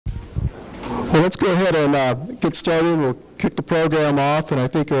Well, let's go ahead and get started. We'll kick the program off, and I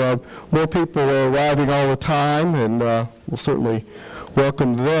think more people are arriving all the time, and we'll certainly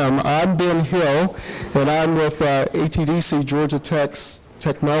welcome them. I'm Ben Hill, and I'm with ATDC, Georgia Tech's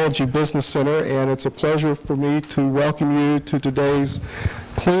Technology Business Center, and it's a pleasure for me to welcome you to today's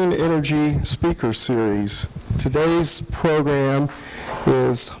Clean Energy Speaker Series. Today's program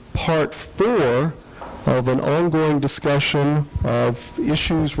is part 4 of an ongoing discussion of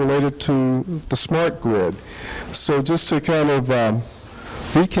issues related to the smart grid. So just to kind of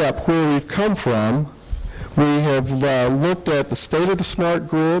recap where we've come from, we have looked at the state of the smart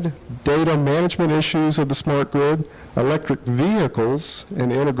grid, data management issues of the smart grid, electric vehicles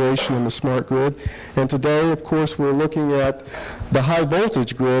and integration in the smart grid, and today, of course, we're looking at the high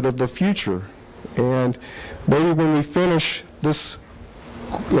voltage grid of the future. And maybe when we finish this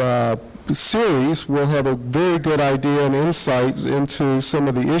series, we'll have a very good idea and insights into some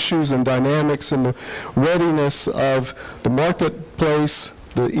of the issues and dynamics and the readiness of the marketplace,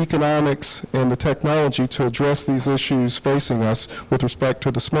 the economics, and the technology to address these issues facing us with respect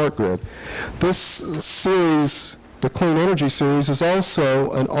to the smart grid. This series, the Clean Energy Series, is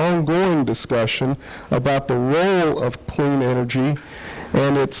also an ongoing discussion about the role of clean energy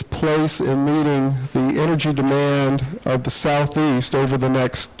and its place in meeting the energy demand of the Southeast over the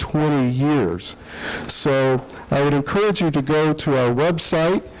next 20 years. So I would encourage you to go to our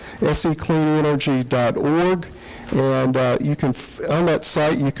website, secleanenergy.org, and you can, on that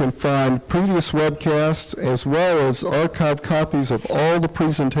site, you can find previous webcasts as well as archived copies of all the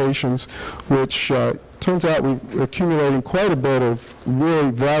presentations, which turns out we're accumulating quite a bit of really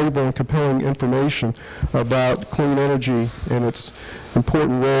valuable and compelling information about clean energy and its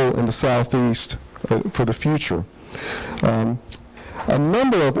important role in the Southeast for the future. A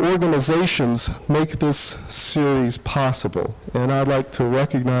number of organizations make this series possible, and I'd like to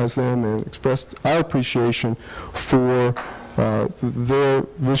recognize them and express our appreciation for their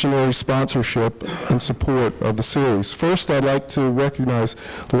visionary sponsorship and support of the series. First, I'd like to recognize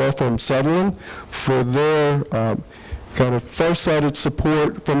the law firm Sutherland for their kind of farsighted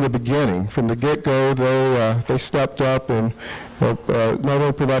support from the beginning. From the get-go, they stepped up and not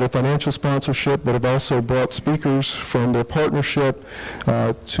only provided financial sponsorship, but have also brought speakers from their partnership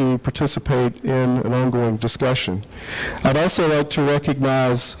to participate in an ongoing discussion. I'd also like to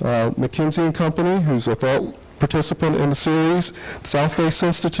recognize McKinsey & Company, who's a thought participant in the series, South Base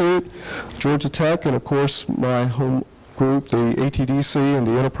Institute, Georgia Tech, and of course my home group, the ATDC and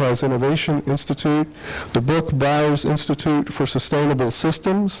the Enterprise Innovation Institute, the Book Buyers Institute for Sustainable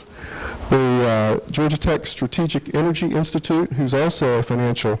Systems, the Georgia Tech Strategic Energy Institute, who's also a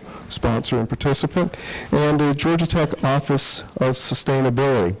financial sponsor and participant, and the Georgia Tech Office of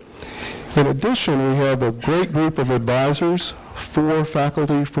Sustainability. In addition, we have a great group of advisors, 4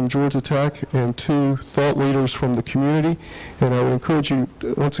 faculty from Georgia Tech and 2 thought leaders from the community. And I would encourage you,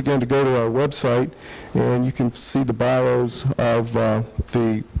 once again, to go to our website, and you can see the bios of the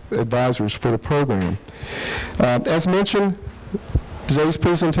advisors for the program. As mentioned, today's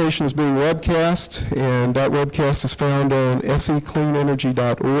presentation is being webcast, and that webcast is found on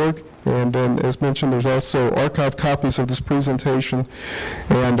secleanenergy.org. And then, as mentioned, there's also archived copies of this presentation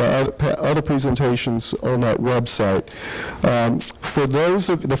and other presentations on that website. For those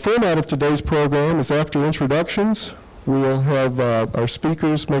of the format of today's program is after introductions, we'll have our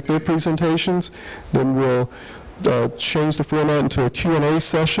speakers make their presentations. Then we'll change the format into a Q&A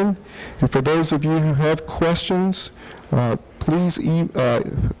session. And for those of you who have questions, please,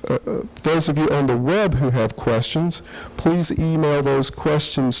 those of you on the web who have questions, please email those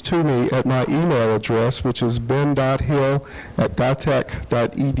questions to me at my email address, which is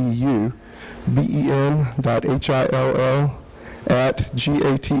ben.hill@gatech.edu,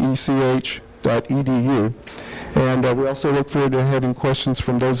 ben.hill@gatech.edu. And we also look forward to having questions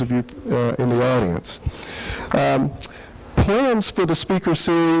from those of you in the audience. Plans for the speaker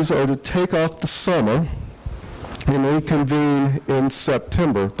series are to take off the summer and reconvene in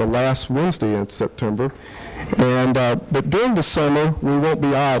September, the last Wednesday in September. And but during the summer, we won't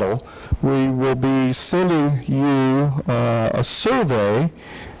be idle. We will be sending you a survey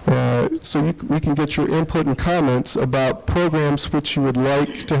so we can get your input and comments about programs which you would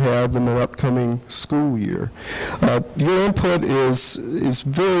like to have in the upcoming school year. Your input is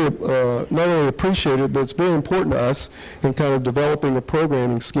very not only appreciated, but it's very important to us in kind of developing a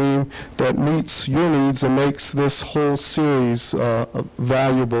programming scheme that meets your needs and makes this whole series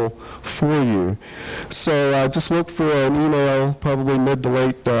valuable for you. So just look for an email, probably mid to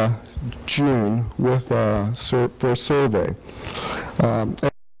late June, with for a survey.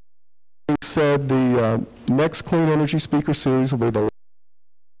 Said the next Clean Energy Speaker Series will be the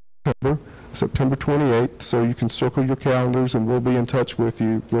September. September 28th, so you can circle your calendars, and we'll be in touch with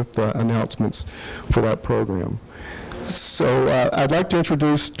you with announcements for that program. So I'd like to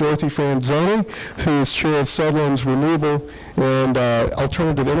introduce Dorothy Franzoni, who is chair of Sutherland's Renewable and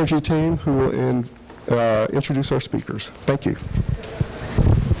Alternative Energy Team, who will introduce our speakers. Thank you.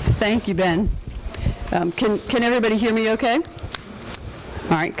 Thank you, Ben. Can everybody hear me okay?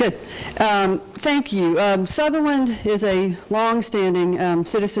 All right, good. Thank you. Sutherland is a long-standing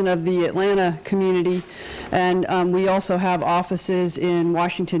citizen of the Atlanta community, and we also have offices in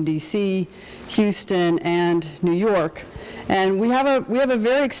Washington, D.C., Houston, and New York. And we have a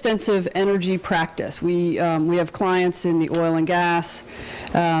very extensive energy practice. We have clients in the oil and gas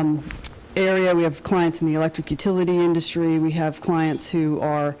area. We have clients in the electric utility industry. We have clients who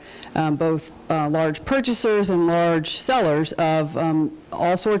are both large purchasers and large sellers of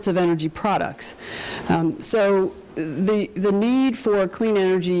all sorts of energy products. So the need for clean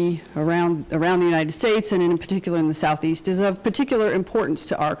energy around the United States, and in particular in the Southeast, is of particular importance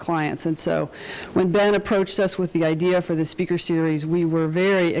to our clients. And so when Ben approached us with the idea for the speaker series, we were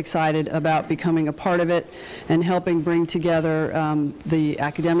very excited about becoming a part of it and helping bring together the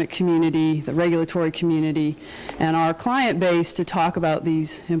academic community, the regulatory community, and our client base to talk about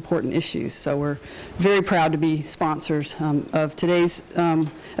these important issues. So we're very proud to be sponsors of today's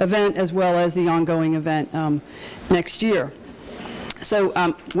event, as well as the ongoing event next year. So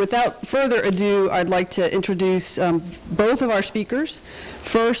without further ado, I'd like to introduce both of our speakers.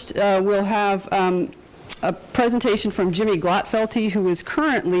 First, we'll have a presentation from Jimmy Glotfelty, who is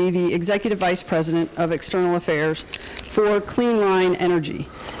currently the Executive Vice President of External Affairs for Clean Line Energy.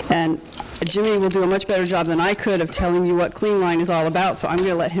 And Jimmy will do a much better job than I could of telling you what Clean Line is all about, so I'm going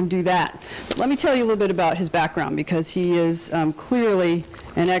to let him do that. But let me tell you a little bit about his background, because he is clearly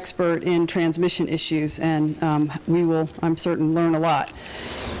an expert in transmission issues, and we will, I'm certain, learn a lot.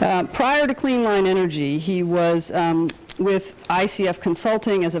 Prior to Clean Line Energy, he was with ICF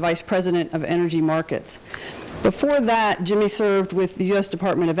Consulting as a Vice President of Energy Markets. Before that, Jimmy served with the U.S.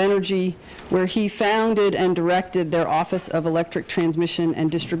 Department of Energy, where he founded and directed their Office of Electric Transmission and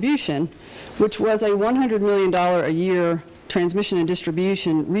Distribution, which was a $100 million a year transmission and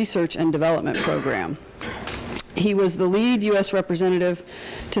distribution research and development program. He was the lead U.S. representative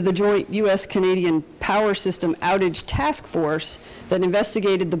to the joint U.S.-Canadian Power System Outage Task Force that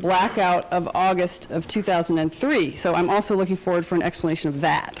investigated the blackout of August of 2003. So I'm also looking forward for an explanation of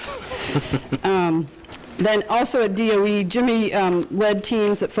that. Then also at DOE, Jimmy led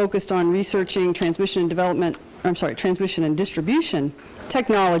teams that focused on researching transmission and distribution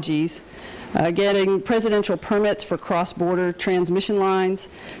technologies, getting presidential permits for cross-border transmission lines,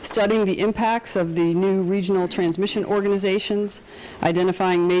 studying the impacts of the new regional transmission organizations,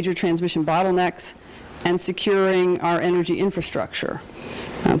 identifying major transmission bottlenecks, and securing our energy infrastructure.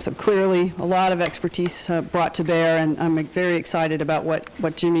 So clearly a lot of expertise brought to bear, and I'm very excited about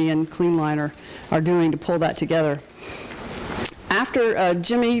what Jimmy and Clean Line are doing to pull that together. After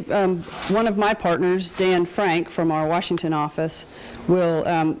Jimmy, one of my partners, Dan Frank from our Washington office, will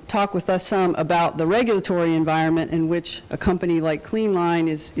talk with us some about the regulatory environment in which a company like Clean Line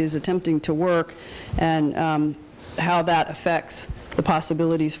is attempting to work, and how that affects the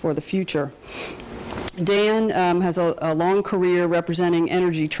possibilities for the future. Dan has a long career representing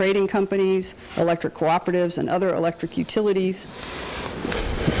energy trading companies, electric cooperatives, and other electric utilities,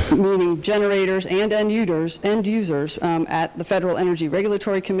 meaning generators and end users at the Federal Energy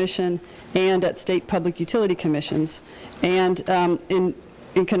Regulatory Commission and at state public utility commissions, and in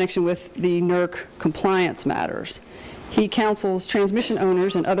connection with the NERC compliance matters. He counsels transmission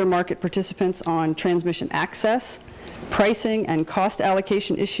owners and other market participants on transmission access, pricing, and cost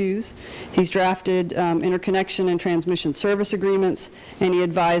allocation issues. He's drafted interconnection and transmission service agreements, and he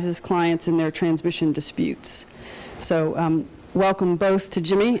advises clients in their transmission disputes. So welcome both to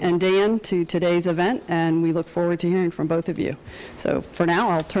Jimmy and Dan to today's event, and we look forward to hearing from both of you. So for now,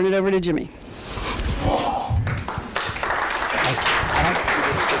 I'll turn it over to Jimmy.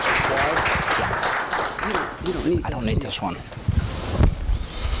 I don't need this one.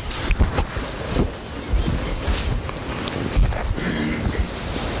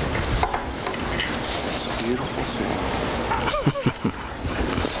 Beautiful scene.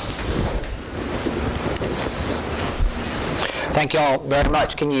 Thank you all very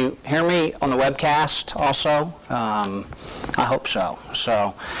much. Can you hear me on the webcast also? I hope so.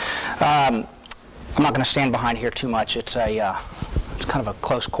 So I'm not going to stand behind here too much. It's kind kind of a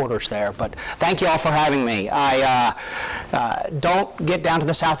close quarters there. But thank you all for having me. I don't get down to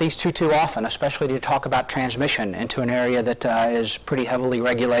the Southeast too often, especially to talk about transmission into an area that is pretty heavily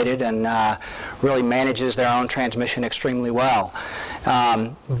regulated and really manages their own transmission extremely well.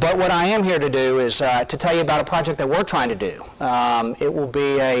 But what I am here to do is to tell you about a project that we're trying to do. It will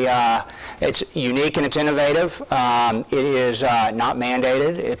be it's unique and it's innovative. It is not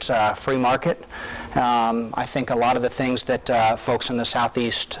mandated. It's free market. I think a lot of the things that folks in the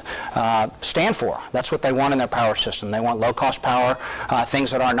Southeast stand for, that's what they want in their power system. They want low-cost power,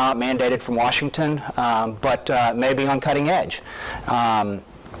 things that are not mandated from Washington, but maybe on cutting edge.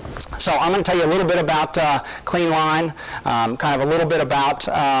 So I'm going to tell you a little bit about Clean Line, kind of a little bit about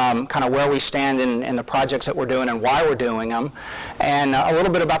kind of where we stand in the projects that we're doing and why we're doing them, and a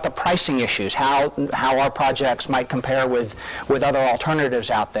little bit about the pricing issues, how our projects might compare with other alternatives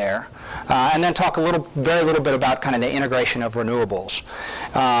out there, and then talk very little bit about kind of the integration of renewables.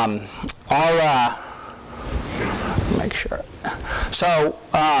 Make sure. So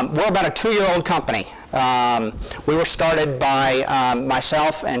we're about a 2-year-old company. We were started by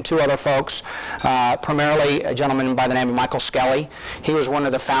myself and 2 other folks, primarily a gentleman by the name of Michael Skelly. He was one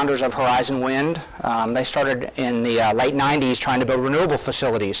of the founders of Horizon Wind. They started in the late 90s trying to build renewable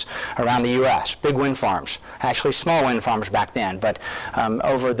facilities around the U.S., big wind farms, actually small wind farms back then, but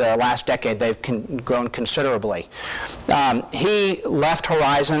over the last decade they've grown considerably. He left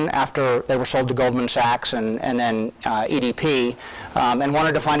Horizon after they were sold to Goldman Sachs and then EDP, and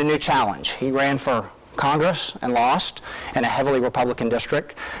wanted to find a new challenge. He ran for Congress and lost in a heavily Republican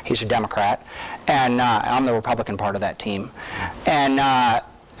district. He's a Democrat, and I'm the Republican part of that team. And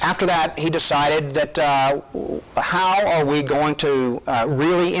after that, he decided that how are we going to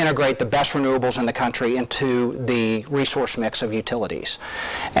really integrate the best renewables in the country into the resource mix of utilities.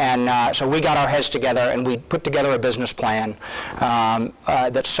 And so we got our heads together and we put together a business plan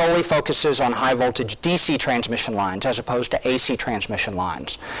that solely focuses on high voltage DC transmission lines as opposed to AC transmission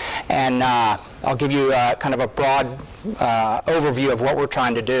lines. And I'll give you kind of a broad overview of what we're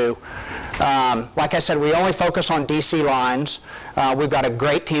trying to do. Like I said, we only focus on DC lines. We've got a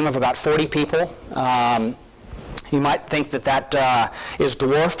great team of about 40 people. You might think that is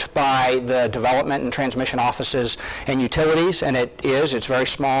dwarfed by the development and transmission offices and utilities, and it is. It's very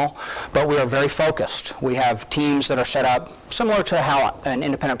small, but we are very focused. We have teams that are set up similar to how an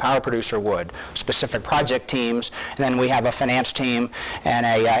independent power producer would, specific project teams, and then we have a finance team and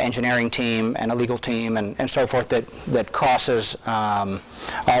a engineering team and a legal team and so forth that crosses all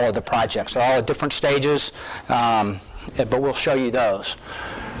of the projects. They're all at different stages, but we'll show you those.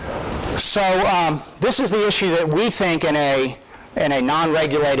 So this is the issue that we think in a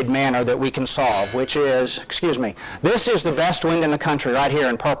non-regulated manner that we can solve, which is, excuse me, this is the best wind in the country right here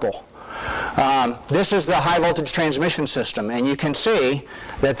in purple. This is the high voltage transmission system, and you can see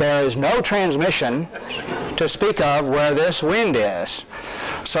that there is no transmission to speak of where this wind is.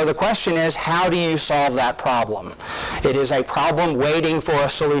 So the question is, how do you solve that problem? It is a problem waiting for a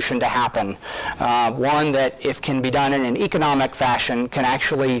solution to happen. One that, if can be done in an economic fashion, can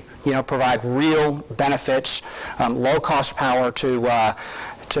actually, provide real benefits, low-cost power to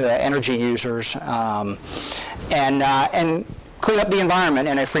energy users, and clean up the environment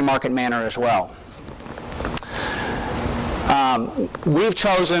in a free market manner as well. We've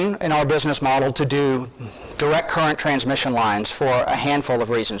chosen in our business model to do direct current transmission lines for a handful of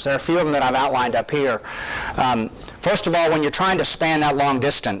reasons. There are a few of them that I've outlined up here. First of all, when you're trying to span that long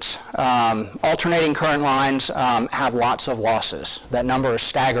distance, alternating current lines have lots of losses. That number is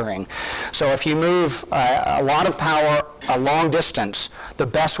staggering. So if you move a lot of power a long distance, the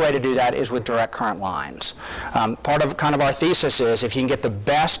best way to do that is with direct current lines. Part of kind of our thesis is if you can get the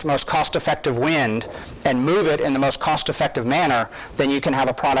best, most cost-effective wind and move it in the most cost-effective manner, then you can have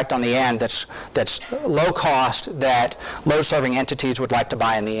a product on the end that's low cost that load-serving entities would like to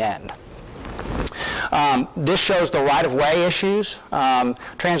buy in the end. This shows the right-of-way issues.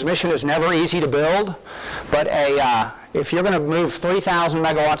 Transmission is never easy to build, but if you're going to move 3,000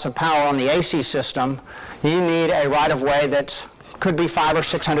 megawatts of power on the AC system, you need a right-of-way that could be 500 or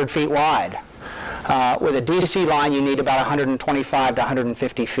 600 feet wide. With a DC line, you need about 125 to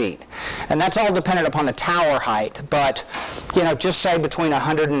 150 feet. And that's all dependent upon the tower height, but just say between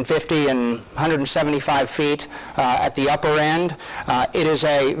 150 and 175 feet at the upper end, it is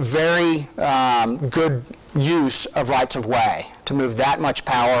a very good use of rights of way to move that much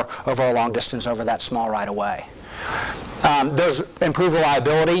power over a long distance over that small right of way. There's improved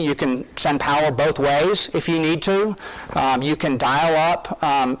reliability. You can send power both ways if you need to. You can dial up,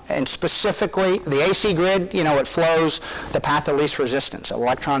 and specifically the AC grid, it flows the path of least resistance.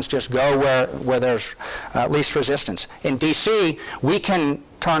 Electrons just go where there's least resistance. In DC, we can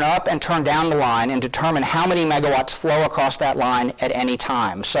turn up and turn down the line and determine how many megawatts flow across that line at any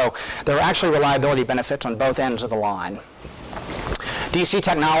time. So there are actually reliability benefits on both ends of the line. DC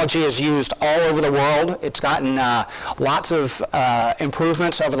technology is used all over the world. It's gotten lots of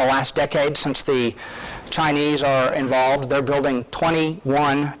improvements over the last decade since the Chinese are involved. They're building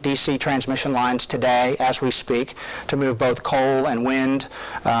 21 DC transmission lines today as we speak to move both coal and wind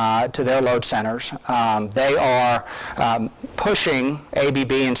to their load centers. They are pushing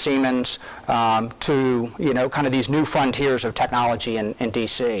ABB and Siemens to kind of these new frontiers of technology in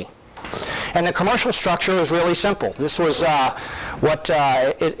DC. And the commercial structure is really simple. This was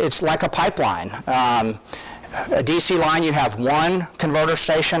it's like a pipeline. A DC line, you have one converter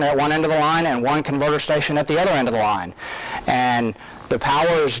station at one end of the line and one converter station at the other end of the line. And the power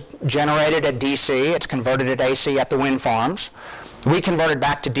is generated at DC, it's converted at AC at the wind farms. We convert it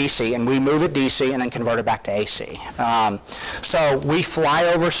back to DC, and we move it DC and then convert it back to AC. So we fly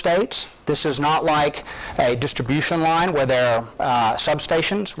over states. This is not like a distribution line where there are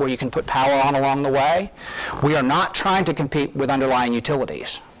substations where you can put power on along the way. We are not trying to compete with underlying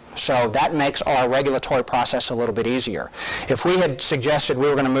utilities. So that makes our regulatory process a little bit easier. If we had suggested we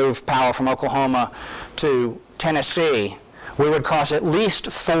were going to move power from Oklahoma to Tennessee, we would cross at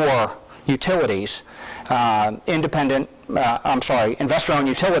least 4 utilities, investor-owned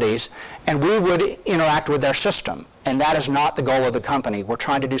utilities, and we would interact with their system. And that is not the goal of the company. We're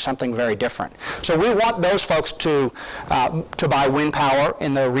trying to do something very different. So we want those folks to buy wind power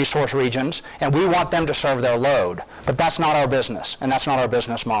in the resource regions, and we want them to serve their load. But that's not our business, and that's not our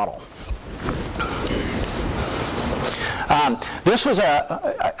business model. This was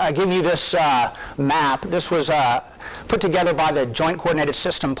I give you this map. This was put together by the Joint Coordinated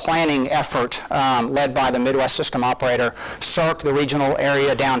System Planning effort led by the Midwest System Operator, CERC, the regional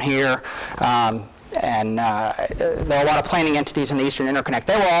area down here. And there are a lot of planning entities in the Eastern Interconnect.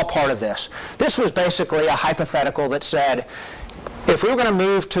 They were all part of this. This was basically a hypothetical that said, if we were going to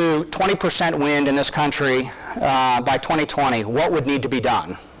move to 20% wind in this country by 2020, what would need to be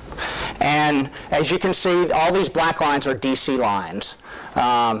done? And as you can see, all these black lines are DC lines.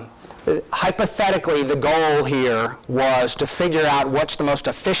 Hypothetically, the goal here was to figure out what's the most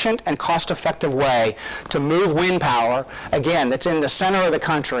efficient and cost-effective way to move wind power, again, that's in the center of the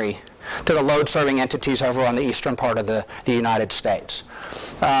country, to the load-serving entities over on the eastern part of the United States.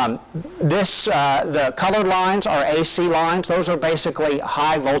 The colored lines are AC lines. Those are basically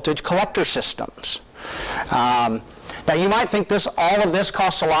high-voltage collector systems. Now, you might think all of this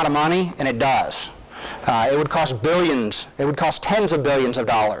costs a lot of money, and it does. It would cost billions. It would cost tens of billions of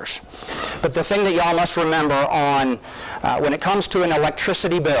dollars. But the thing that y'all must remember when it comes to an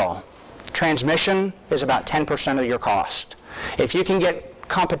electricity bill, transmission is about 10% of your cost. If you can get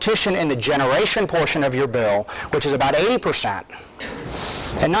competition in the generation portion of your bill, which is about 80%,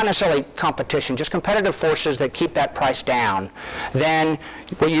 and not necessarily competition, just competitive forces that keep that price down, then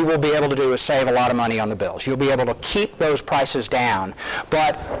what you will be able to do is save a lot of money on the bills. You'll be able to keep those prices down.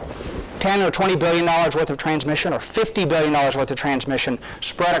 But $10 or $20 billion worth of transmission or $50 billion worth of transmission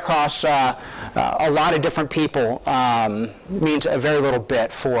spread across a lot of different people means a very little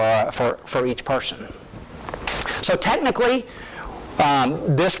bit for each person. So technically,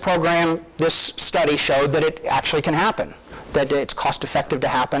 this study showed that it actually can happen, that it's cost-effective to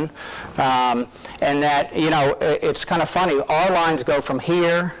happen, and that, it's kind of funny. Our lines go from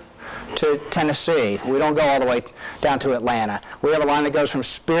here to Tennessee. We don't go all the way down to Atlanta. We have a line that goes from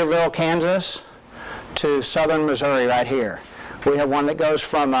Spearville, Kansas to southern Missouri right here. We have one that goes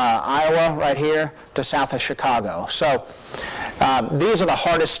from Iowa right here to south of Chicago. So these are the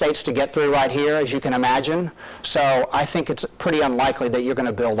hardest states to get through right here, as you can imagine. So I think it's pretty unlikely that you're going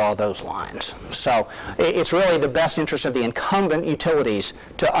to build all those lines. So it's really the best interest of the incumbent utilities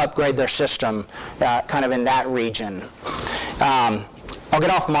to upgrade their system kind of in that region. I'll get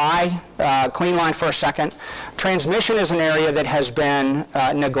off my clean line for a second. Transmission is an area that has been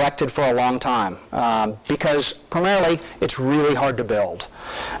neglected for a long time because primarily it's really hard to build.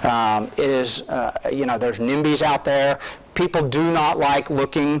 There's NIMBYs out there. People do not like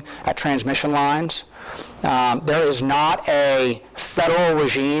looking at transmission lines. There is not a federal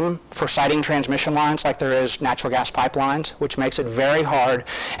regime for siting transmission lines like there is natural gas pipelines, which makes it very hard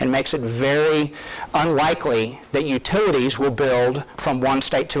and makes it very unlikely that utilities will build from one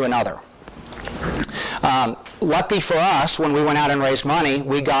state to another. Lucky for us, when we went out and raised money,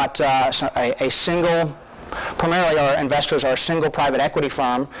 we got a single primarily our investors are a single private equity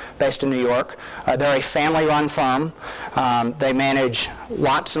firm based in New York. They're a family-run firm. They manage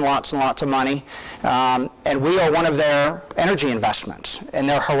lots and lots and lots of money, and we are one of their energy investments. And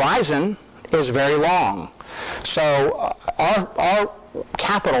their horizon is very long. So our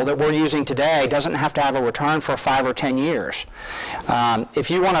capital that we're using today doesn't have to have a return for 5 or 10 years. If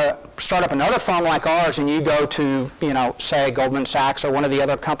you want to start up another firm like ours and you go to, say Goldman Sachs or one of the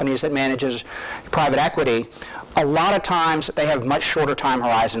other companies that manages private equity, a lot of times they have much shorter time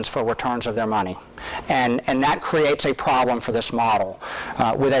horizons for returns of their money. And that creates a problem for this model.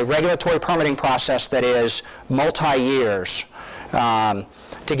 With a regulatory permitting process that is multi-years,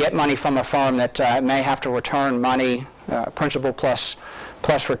 to get money from a firm that may have to return money, principal plus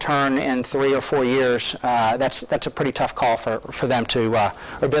return in 3 or 4 years, that's a pretty tough call for them to,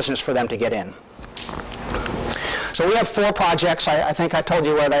 or business for them to get in. So we have 4 projects. I think I told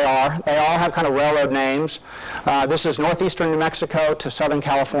you where they are. They all have kind of railroad names. This is northeastern New Mexico to southern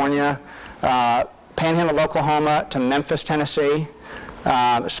California, Panhandle, Oklahoma to Memphis, Tennessee,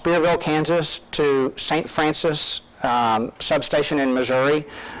 Spearville, Kansas to St. Francis substation in Missouri.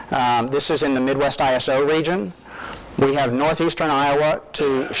 This is in the Midwest ISO region. We have northeastern Iowa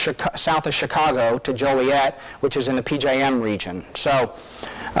to south of Chicago to Joliet, which is in the PJM region. So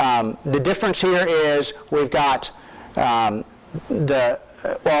the difference here is we've got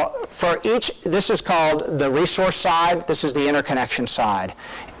for each, this is called the resource side, this is the interconnection side.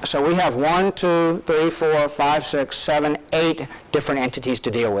 So we have 1, 2, 3, 4, 5, 6, 7, 8 different entities to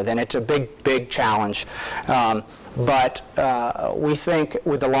deal with, and it's a big, big challenge. But we think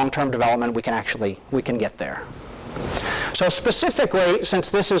with the long-term development, we can get there. So specifically, since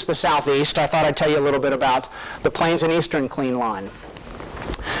this is the southeast, I thought I'd tell you a little bit about the Plains and Eastern Clean Line.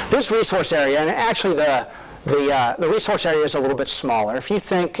 This resource area, and actually the resource area is a little bit smaller. If you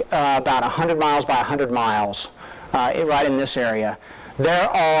think about 100 miles by 100 miles, right in this area, there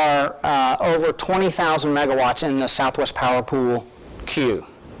are over 20,000 megawatts in the Southwest Power Pool queue.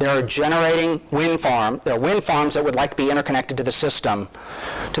 There are generating wind farms. There are wind farms that would like to be interconnected to the system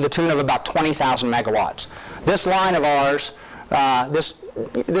to the tune of about 20,000 megawatts. This line of ours,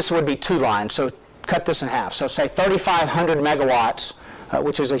 this would be 2 lines, so cut this in half. So say 3,500 megawatts,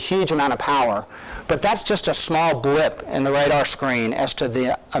 which is a huge amount of power, but that's just a small blip in the radar screen as to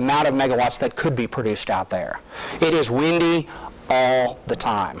the amount of megawatts that could be produced out there. It is windy all the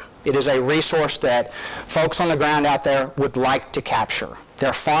time. It is a resource that folks on the ground out there would like to capture.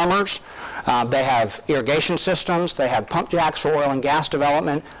 They're farmers, they have irrigation systems, they have pump jacks for oil and gas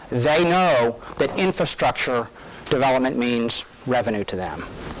development. They know that infrastructure development means revenue to them.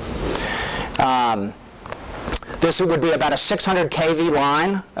 This would be about a 600 kV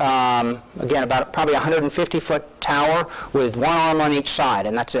line, again, about probably a 150-foot tower with 1 arm on each side,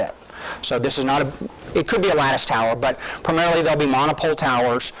 and that's it. So this is not it could be a lattice tower, but primarily they'll be monopole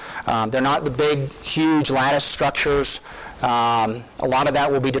towers. They're not the big, huge lattice structures. A lot of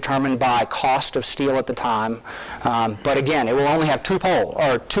that will be determined by cost of steel at the time. But again, it will only have 2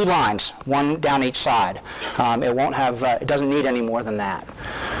 lines, 1 down each side. It doesn't need any more than that.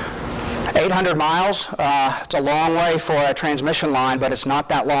 800 miles, it's a long way for a transmission line, but it's not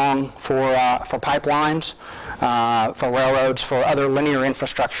that long for pipelines, for railroads, for other linear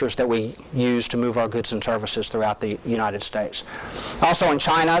infrastructures that we use to move our goods and services throughout the United States. Also in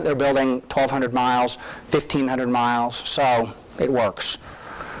China, they're building 1,200 miles, 1,500 miles, so it works.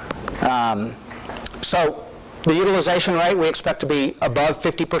 So the utilization rate we expect to be above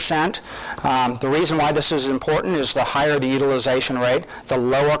 50%. The reason why this is important is the higher the utilization rate, the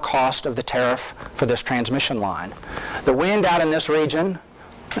lower cost of the tariff for this transmission line. The wind out in this region,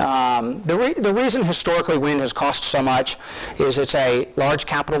 the reason historically wind has cost so much is it's a large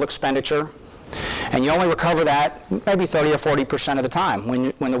capital expenditure, and you only recover that maybe 30 or 40% of the time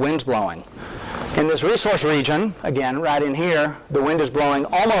when the wind's blowing. In this resource region, again, right in here, the wind is blowing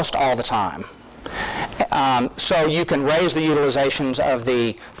almost all the time. So you can raise the utilizations of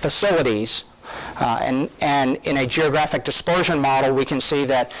the facilities, and in a geographic dispersion model, we can see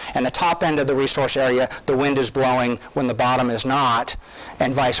that in the top end of the resource area, the wind is blowing when the bottom is not,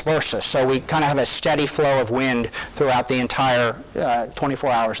 and vice versa. So we kind of have a steady flow of wind throughout the entire 24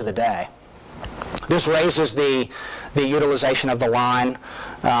 hours of the day. This raises the utilization of the line.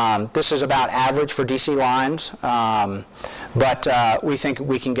 This is about average for DC lines, but we think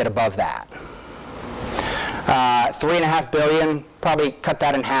we can get above that. $3.5 billion, probably cut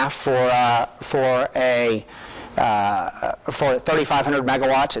that in half for 3,500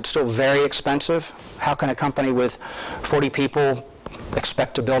 megawatts. It's still very expensive. How can a company with 40 people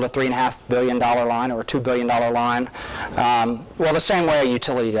expect to build a $3.5 billion line or a $2 billion line? Well, the same way a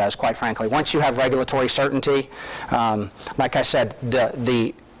utility does, quite frankly. Once you have regulatory certainty, like I said,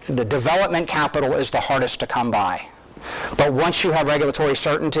 the development capital is the hardest to come by. But once you have regulatory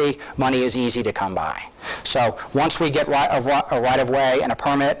certainty, money is easy to come by. So once we get a right-of-way and a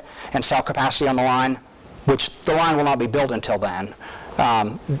permit and cell capacity on the line, which the line will not be built until then,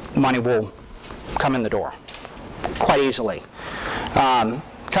 money will come in the door quite easily.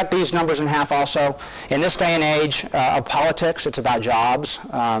 Cut these numbers in half also. In this day and age of politics, it's about jobs.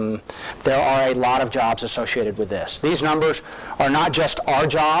 There are a lot of jobs associated with this. These numbers are not just our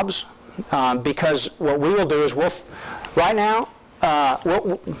jobs, because what we will do is right now,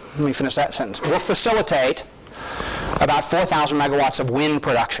 let me finish that sentence. We'll facilitate about 4,000 megawatts of wind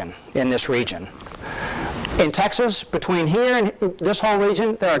production in this region. In Texas, between here and this whole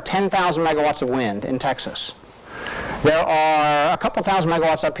region, there are 10,000 megawatts of wind in Texas. There are a couple thousand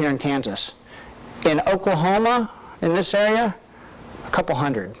megawatts up here in Kansas. In Oklahoma, in this area, a couple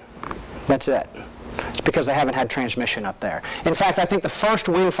hundred. That's it. It's because they haven't had transmission up there. In fact, I think the first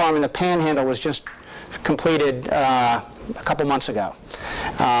wind farm in the Panhandle was just completed a couple months ago.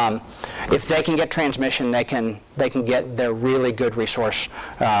 If they can get transmission, they can get their really good resource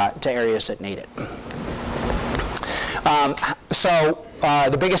to areas that need it.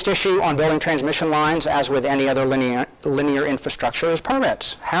 The biggest issue on building transmission lines, as with any other linear infrastructure, is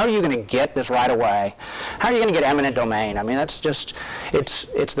permits. How are you going to get this right away? How are you going to get eminent domain? I mean, that's just, it's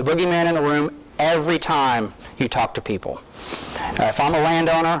the boogeyman in the room every time you talk to people. If I'm a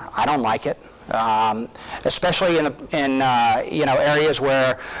landowner, I don't like it. Especially in areas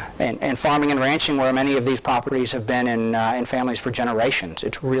where, in farming and ranching, where many of these properties have been in families for generations.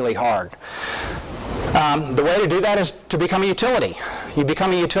 It's really hard. The way to do that is to become a utility. You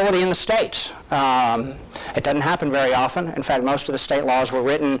become a utility in the states. It doesn't happen very often. In fact, most of the state laws were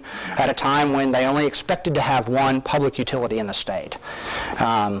written at a time when they only expected to have one public utility in the state.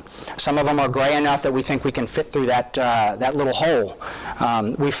 Some of them are gray enough that we think we can fit through that little hole.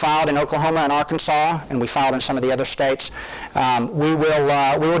 We filed in Oklahoma and Arkansas, and we filed in some of the other states. We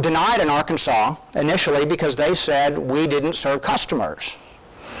were denied in Arkansas initially because they said we didn't serve customers.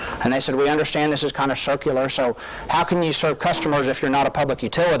 And they said, we understand this is kind of circular, so how can you serve customers if you're not a public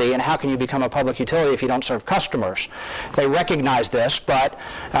utility, and how can you become a public utility if you don't serve customers? They recognize this, but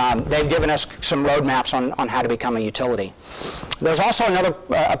they've given us some roadmaps on how to become a utility. There's also another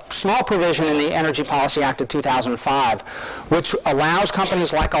small provision in the Energy Policy Act of 2005, which allows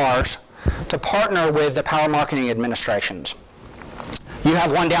companies like ours to partner with the power marketing administrations. You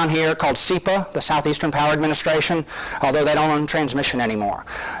have one down here called SEPA, the Southeastern Power Administration, although they don't own transmission anymore.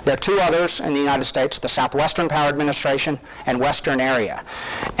 There are two others in the United States, the Southwestern Power Administration and Western Area.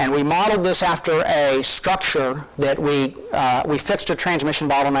 And we modeled this after a structure that we fixed a transmission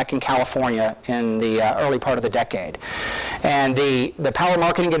bottleneck in California in the early part of the decade. And the Power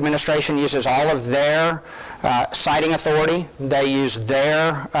Marketing Administration uses all of their siting authority. They use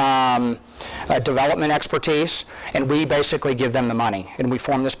their development expertise, and we basically give them the money, and we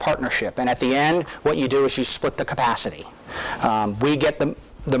form this partnership. And at the end, what you do is you split the capacity. We get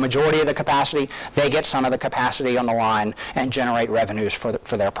the majority of the capacity, they get some of the capacity on the line and generate revenues for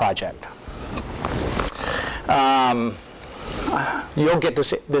their project. You'll get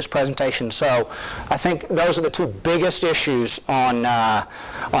this presentation. So I think those are the two biggest issues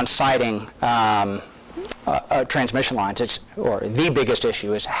on siting transmission lines. Or the biggest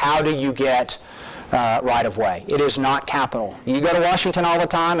issue is, how do you get right-of-way? It is not capital. You go to Washington all the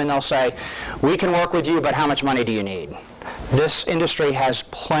time and they'll say, we can work with you, but how much money do you need? This industry has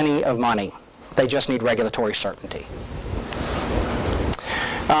plenty of money. They just need regulatory certainty.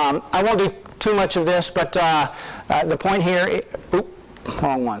 I won't do too much of this, but the point here,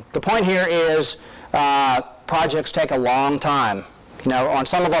 wrong one. The point here is projects take a long time. You know, on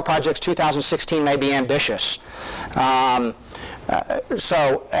some of our projects, 2016 may be ambitious.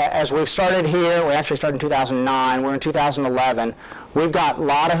 So as we've started here, we actually started in 2009, we're in 2011. We've got a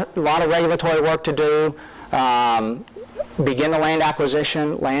lot of regulatory work to do. Begin the land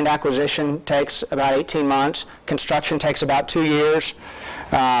acquisition. Land acquisition takes about 18 months. Construction takes about 2 years.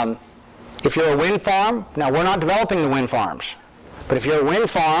 If you're a wind farm, now we're not developing the wind farms, but if you're a wind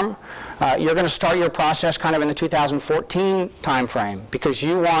farm, you're going to start your process kind of in the 2014 timeframe, because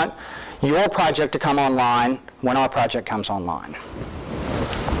you want your project to come online when our project comes online.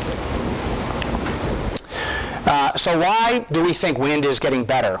 So why do we think wind is getting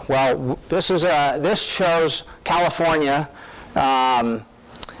better? Well, this shows California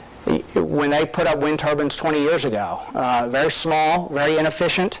when they put up wind turbines 20 years ago. Very small, very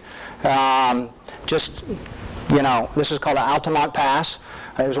inefficient. Just You know, this is called an Altamont Pass.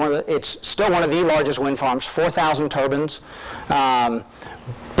 It's still one of the largest wind farms, 4,000 turbines.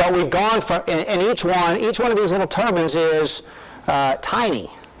 But we've gone from, and each one of these little turbines is tiny.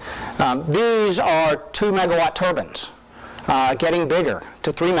 These are 2 megawatt turbines, getting bigger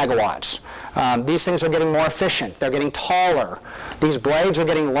to 3 megawatts. These things are getting more efficient. They're getting taller. These blades are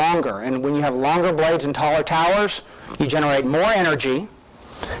getting longer. And when you have longer blades and taller towers, you generate more energy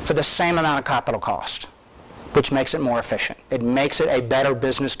for the same amount of capital cost, which makes it more efficient. It makes it a better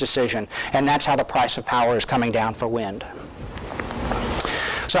business decision. And that's how the price of power is coming down for wind.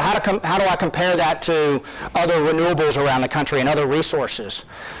 So how do I compare that to other renewables around the country and other resources?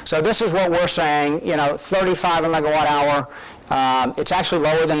 So this is what we're saying, you know, 35 a megawatt hour. It's actually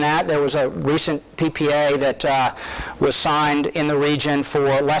lower than that. There was a recent PPA that was signed in the region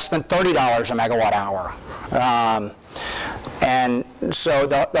for less than $30 a megawatt hour. And so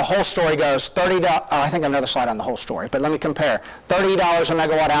the whole story goes I think another slide on the whole story, but let me compare. $30 a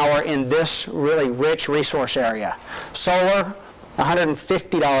megawatt hour in this really rich resource area. Solar,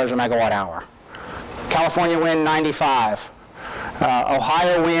 $150 a megawatt hour. California wind, 95.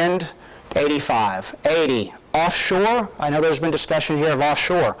 Ohio wind, 85. 80. Offshore, I know there's been discussion here of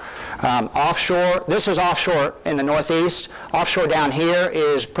offshore. Offshore, this is offshore in the Northeast. Offshore down here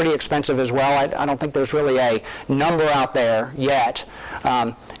is pretty expensive as well. I don't think there's really a number out there yet.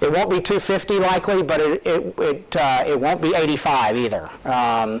 It won't be 250 likely, but it won't be 85 either.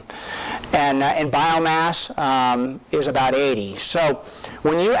 And biomass is about 80. So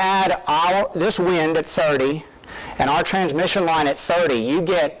when you add this wind at 30 and our transmission line at 30, you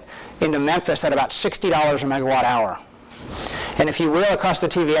get into Memphis at about $60 a megawatt hour. And if you wheel across the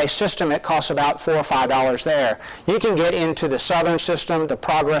TVA system, it costs about $4 or $5 there. You can get into the Southern system, the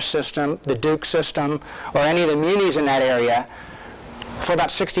Progress system, the Duke system, or any of the munis in that area for about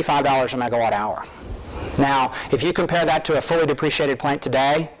 $65 a megawatt hour. Now, if you compare that to a fully depreciated plant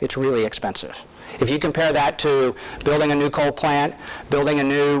today, it's really expensive. If you compare that to building a new coal plant, building a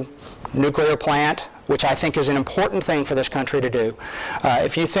new nuclear plant, which I think is an important thing for this country to do.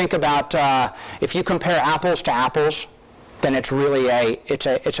 If you think about, if you compare apples to apples, then it's really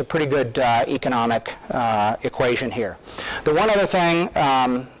it's a pretty good economic equation here. The one other thing,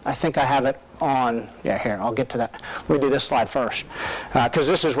 I think I have it on, yeah, here, I'll get to that. Let me do this slide first, because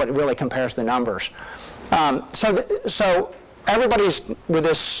this is what really compares the numbers. So everybody's with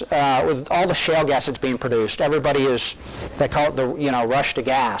this, with all the shale gas that's being produced, everybody is, they call it the rush to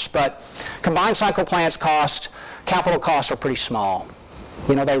gas. But combined cycle plants capital costs are pretty small.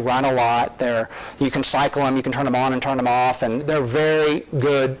 You know, they run a lot. You can cycle them, you can turn them on and turn them off, and they're a very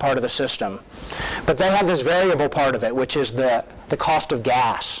good part of the system. But they have this variable part of it, which is the cost of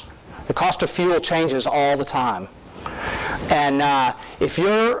gas. The cost of fuel changes all the time. And if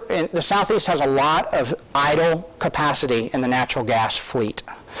you're in the Southeast has a lot of idle capacity in the natural gas fleet.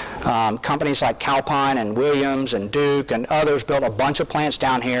 Companies like Calpine and Williams and Duke and others built a bunch of plants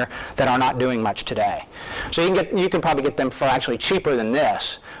down here that are not doing much today. So you can probably get them for actually cheaper than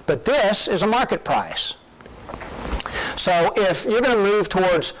this. But this is a market price. So if you're going to move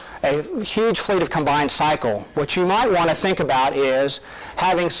towards a huge fleet of combined cycle, what you might want to think about is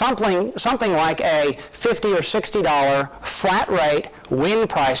having something like a $50 or $60 flat rate wind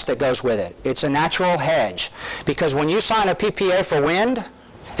price that goes with it. It's a natural hedge, because when you sign a PPA for wind,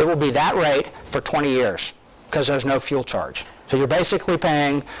 it will be that rate for 20 years because there's no fuel charge. So you're basically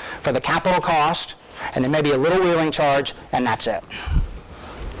paying for the capital cost and then maybe a little wheeling charge, and that's it.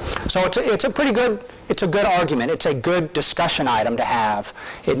 So it's a pretty good, it's a good argument. It's a good discussion item to have.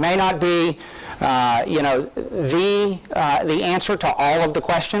 It may not be, the answer to all of the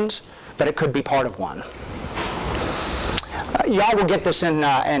questions, but it could be part of one. Y'all will get this in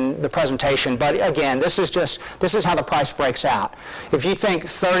the presentation, but again, this is how the price breaks out. If you think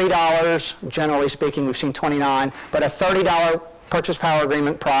 $30, generally speaking, we've seen 29, but a $30 purchase power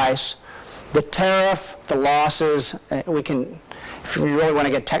agreement price, the tariff, the losses, we can. If you really want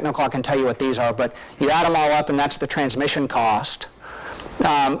to get technical, I can tell you what these are, but you add them all up, and that's the transmission cost.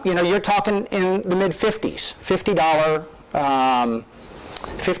 You're talking in the mid-50s,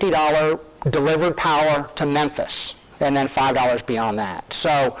 $50 delivered power to Memphis, and then $5 beyond that.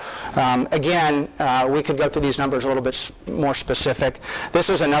 So again, we could go through these numbers a little bit more specific.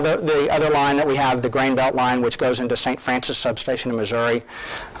 This is the other line that we have, the Grain Belt line, which goes into St. Francis substation in Missouri.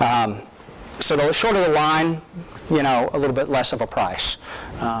 So the shorter the line, a little bit less of a price.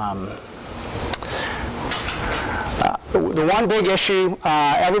 The one big issue,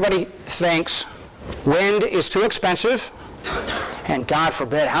 everybody thinks wind is too expensive, and God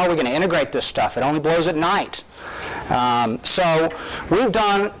forbid, how are we going to integrate this stuff? It only blows at night. So we've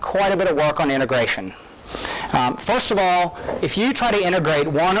done quite a bit of work on integration. First of all, if you try to integrate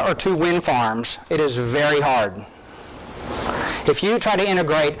 1 or 2 wind farms, it is very hard. If you try to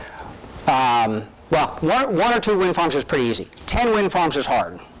integrate, well, one or 2 wind farms is pretty easy. 10 wind farms is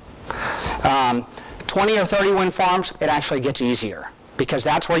hard. 20 or 30 wind farms, it actually gets easier, because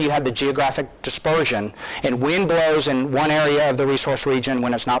that's where you have the geographic dispersion, and wind blows in one area of the resource region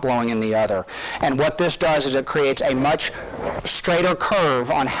when it's not blowing in the other. And what this does is it creates a much straighter curve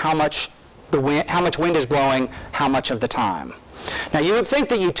on how much wind is blowing, how much of the time. Now, you would think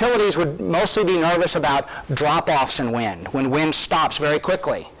that utilities would mostly be nervous about drop-offs in wind, when wind stops very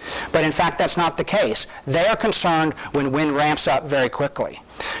quickly. But in fact, that's not the case. They are concerned when wind ramps up very quickly,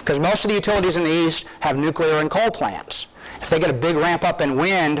 because most of the utilities in the East have nuclear and coal plants. If they get a big ramp up in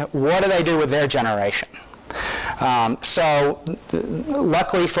wind, what do they do with their generation? So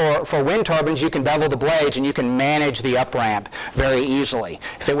luckily for wind turbines, you can bevel the blades and you can manage the up ramp very easily.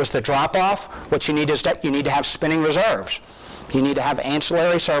 If it was the drop-off, what you need is you need to have spinning reserves. You need to have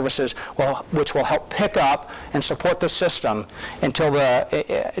ancillary services which will help pick up and support the system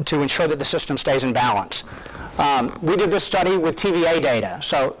to ensure that the system stays in balance. We did this study with TVA data.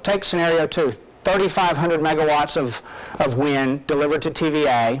 So take scenario 2, 3,500 megawatts of wind delivered to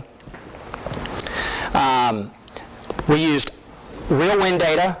TVA. We used real wind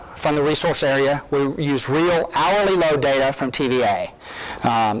data from the resource area. We used real hourly load data from TVA.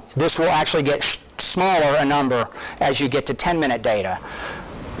 This will actually get smaller a number as you get to 10-minute data.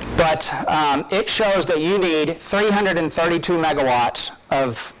 But it shows that you need 332 megawatts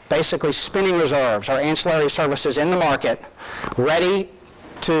of basically spinning reserves or ancillary services in the market ready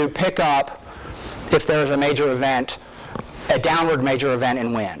to pick up if there's a major event, a downward major event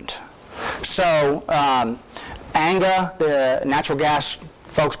in wind. So ANGA, the natural gas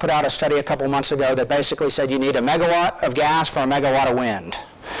folks, put out a study a couple months ago that basically said you need a megawatt of gas for a megawatt of wind.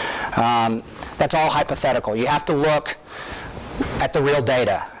 That's all hypothetical. You have to look at the real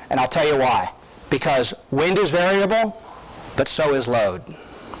data, and I'll tell you why. Because wind is variable, but so is load.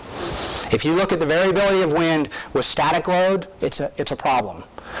 If you look at the variability of wind with static load, it's a problem.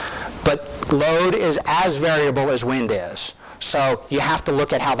 But load is as variable as wind is. So you have to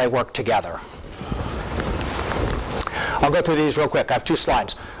look at how they work together. I'll go through these real quick. I have 2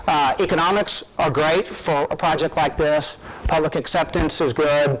 slides. Economics are great for a project like this. Public acceptance is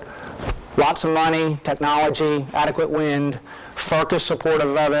good. Lots of money, technology, adequate wind. FERC is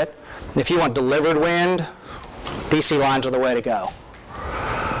supportive of it. If you want delivered wind, DC lines are the way to go.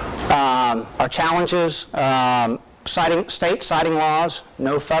 Our challenges, state siting laws,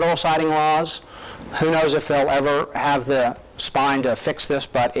 no federal siting laws. Who knows if they'll ever have the spine to fix this,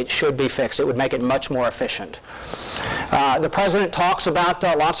 but it should be fixed. It would make it much more efficient. The president talks about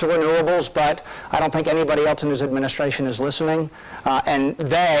lots of renewables, but I don't think anybody else in his administration is listening. And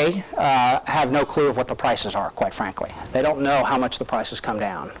they have no clue of what the prices are, quite frankly. They don't know how much the prices come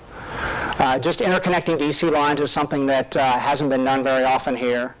down. Just interconnecting DC lines is something that hasn't been done very often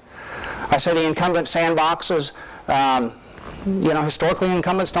here. I say the incumbent sandboxes, historically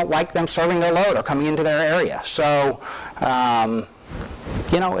incumbents don't like them serving their load or coming into their area. So,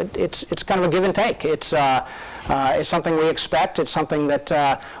 it's kind of a give and take. It's something we expect. It's something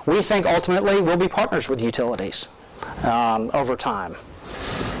that we think ultimately will be partners with utilities over time.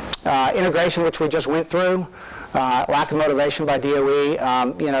 Integration, which we just went through, lack of motivation by DOE.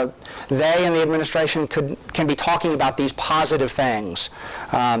 They and the administration can be talking about these positive things,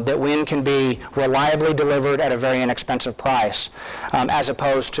 that wind can be reliably delivered at a very inexpensive price, as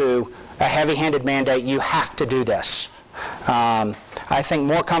opposed to a heavy-handed mandate, you have to do this. I think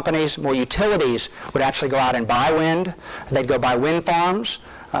more companies, more utilities would actually go out and buy wind. They'd go buy wind farms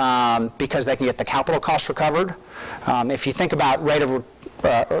because they can get the capital costs recovered. If you think about rate of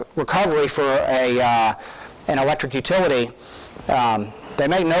recovery for an electric utility, they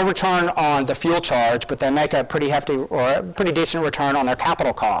make no return on the fuel charge, but they make a pretty hefty or a pretty decent return on their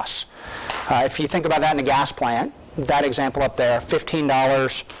capital costs. If you think about that in a gas plant, that example up there,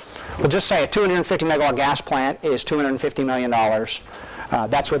 $15, we'll just say a 250 megawatt gas plant is $250 million.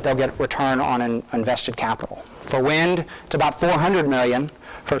 That's what they'll get return on invested capital. For wind, it's about $400 million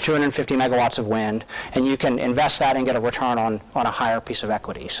for 250 megawatts of wind, and you can invest that and get a return on a higher piece of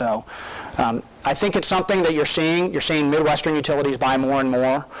equity. So I think it's something that you're seeing. You're seeing Midwestern utilities buy more and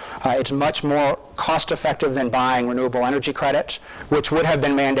more. It's much more cost-effective than buying renewable energy credits, which would have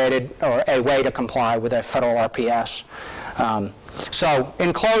been mandated or a way to comply with a federal RPS. So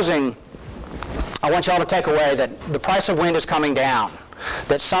in closing, I want you all to take away that the price of wind is coming down,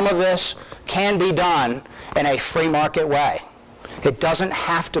 that some of this can be done in a free market way. It doesn't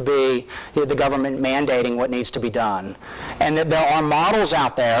have to be the government mandating what needs to be done. And that there are models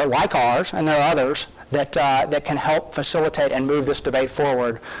out there, like ours, and there are others, that can help facilitate and move this debate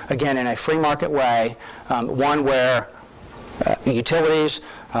forward, again, in a free market way, one where utilities,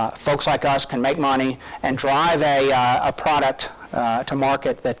 folks like us can make money and drive a product to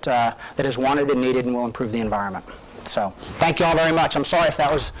market that is wanted and needed and will improve the environment. So thank you all very much. I'm sorry if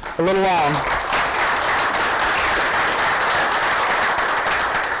that was a little long.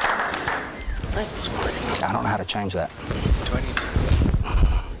 I don't know how to change that. Do I need to?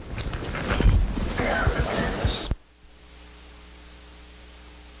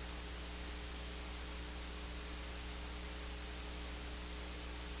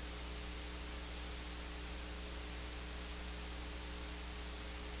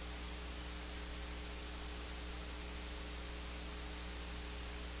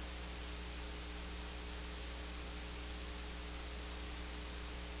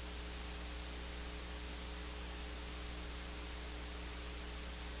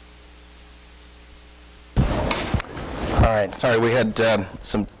 All right, sorry, we had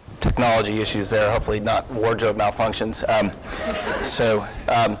some technology issues there, hopefully not wardrobe malfunctions.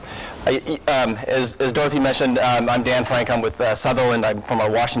 As Dorothy mentioned, I'm Dan Frank. I'm with Sutherland. I'm from our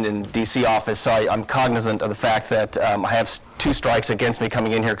Washington, D.C. office, so I'm cognizant of the fact that I have 2 strikes against me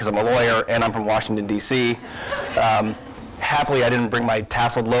coming in here because I'm a lawyer and I'm from Washington, D.C. Happily, I didn't bring my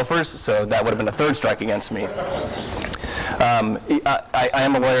tasseled loafers, so that would have been a 3rd strike against me. I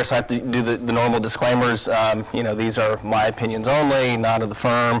am a lawyer, so I have to do the normal disclaimers. You know, these are my opinions only, not of the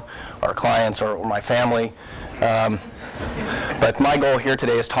firm, or clients, or my family. But my goal here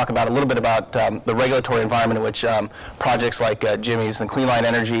today is to talk about a little bit about the regulatory environment in which projects like Jimmy's and Clean Line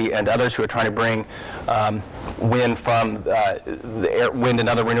Energy and others who are trying to bring wind from wind and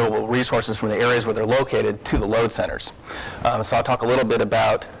other renewable resources from the areas where they're located to the load centers. So I'll talk a little bit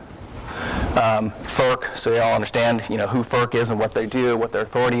about FERC, so you all understand, you know, who FERC is and what they do, what their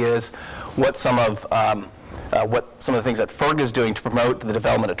authority is, what some of the things that FERC is doing to promote the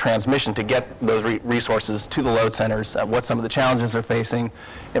development of transmission to get those resources to the load centers, what some of the challenges they're facing.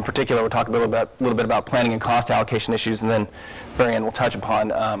 In particular, we'll talk a little bit about planning and cost allocation issues, and then at the very end we'll touch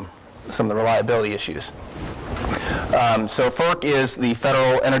upon some of the reliability issues. So FERC is the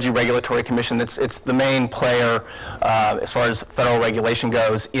Federal Energy Regulatory Commission. It's the main player as far as federal regulation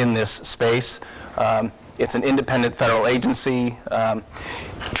goes in this space. It's an independent federal agency.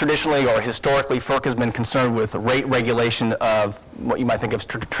 Traditionally or historically, FERC has been concerned with rate regulation of what you might think of as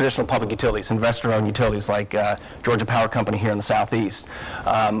traditional public utilities, investor-owned utilities like Georgia Power Company here in the Southeast.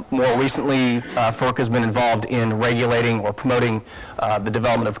 More recently, FERC has been involved in regulating or promoting the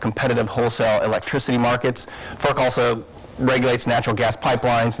development of competitive wholesale electricity markets. FERC also regulates natural gas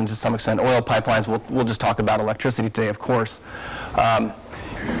pipelines and to some extent oil pipelines. We'll just talk about electricity today, of course.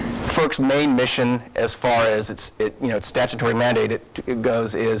 FERC's main mission, as far as its statutory mandate it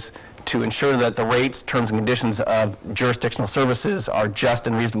goes, is to ensure that the rates, terms, and conditions of jurisdictional services are just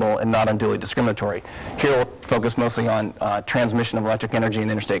and reasonable and not unduly discriminatory. Here we'll focus mostly on transmission of electric energy and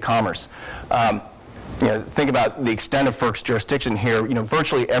interstate commerce. Think about the extent of FERC's jurisdiction here.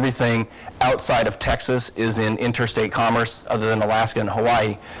 Virtually everything outside of Texas is in interstate commerce, other than Alaska and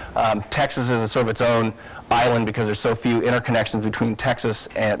Hawaii. Texas is a sort of its own island because there's so few interconnections between Texas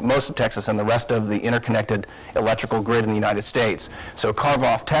and most of Texas and the rest of the interconnected electrical grid in the United States. So carve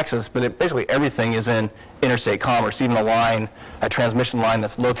off Texas, but basically everything is in interstate commerce, even a transmission line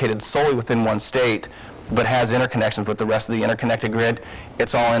that's located solely within one state but has interconnections with the rest of the interconnected grid.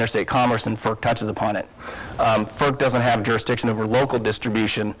 It's all interstate commerce, and FERC touches upon it. FERC doesn't have jurisdiction over local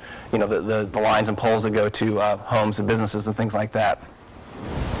distribution, the lines and poles that go to homes and businesses and things like that.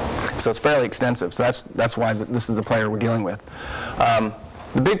 So it's fairly extensive. So that's why this is the player we're dealing with.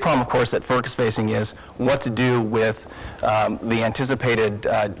 The big problem, of course, that FERC is facing is what to do with the anticipated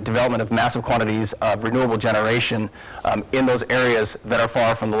development of massive quantities of renewable generation in those areas that are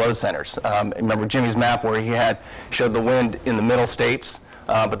far from the load centers. Remember Jimmy's map where he showed the wind in the middle states,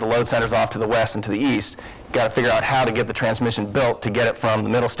 but the load centers off to the west and to the east. You've got to figure out how to get the transmission built to get it from the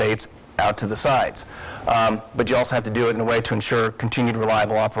middle states out to the sides. But you also have to do it in a way to ensure continued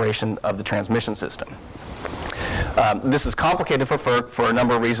reliable operation of the transmission system. This is complicated for FERC for a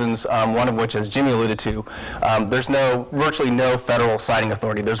number of reasons, one of which, as Jimmy alluded to, there's virtually no federal siting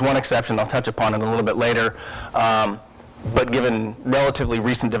authority. There's one exception, I'll touch upon it a little bit later, but given relatively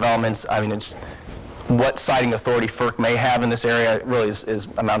recent developments, it's what siting authority FERC may have in this area really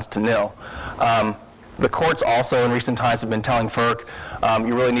amounts to nil. The courts also in recent times have been telling FERC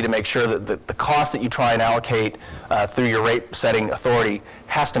you really need to make sure that the cost that you try and allocate through your rate setting authority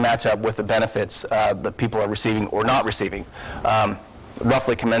has to match up with the benefits that people are receiving or not receiving.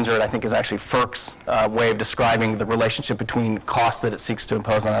 roughly commensurate, I think, is actually FERC's way of describing the relationship between costs that it seeks to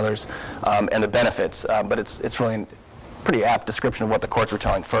impose on others and the benefits. But it's really a pretty apt description of what the courts were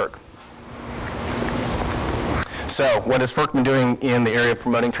telling FERC. So what has FERC been doing in the area of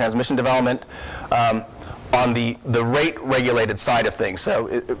promoting transmission development? On the rate-regulated side of things, so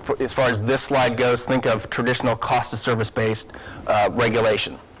as far as this slide goes, think of traditional cost-of-service-based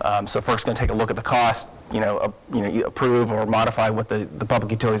regulation. So FERC's going to take a look at the cost, approve or modify what the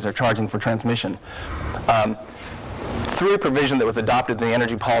public utilities are charging for transmission. Through a provision that was adopted in the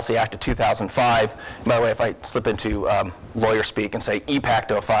Energy Policy Act of 2005, by the way, if I slip into lawyer speak and say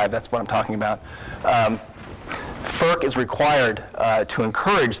EPACT 05, that's what I'm talking about. FERC is required to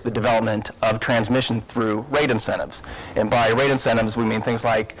encourage the development of transmission through rate incentives. And by rate incentives, we mean things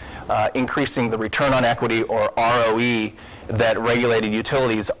like increasing the return on equity, or ROE, that regulated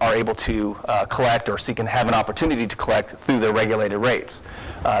utilities are able to collect or seek and have an opportunity to collect through their regulated rates.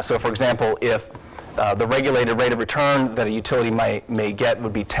 So for example, if the regulated rate of return that a utility may get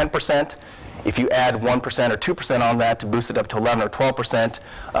would be 10%, if you add 1% or 2% on that to boost it up to 11 or 12%,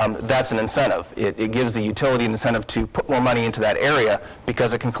 that's an incentive. It gives the utility an incentive to put more money into that area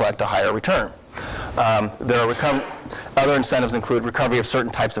because it can collect a higher return. There are other incentives include recovery of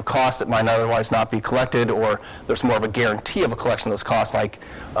certain types of costs that might otherwise not be collected, or there's more of a guarantee of a collection of those costs, like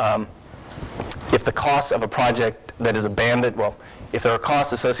if the cost of a project that is abandoned, well, if there are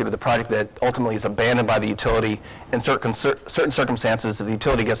costs associated with the project that ultimately is abandoned by the utility, in certain circumstances, if the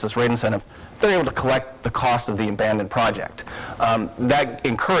utility gets this rate incentive, they're able to collect the cost of the abandoned project. That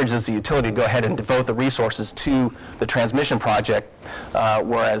encourages the utility to go ahead and devote the resources to the transmission project,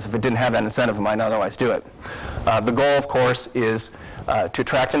 whereas if it didn't have that incentive, it might not otherwise do it. The goal, of course, is to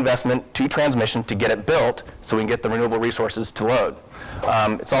attract investment to transmission to get it built so we can get the renewable resources to load.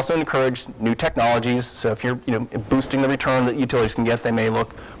 It's also encouraged new technologies, so if you're boosting the return that utilities can get, they may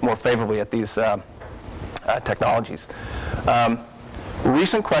look more favorably at these technologies.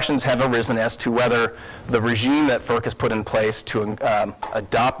 Recent questions have arisen as to whether the regime that FERC has put in place to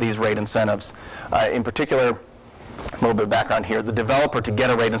adopt these rate incentives, in particular, a little bit of background here, the developer, to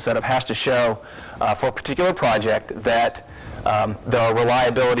get a rate incentive, has to show for a particular project that there are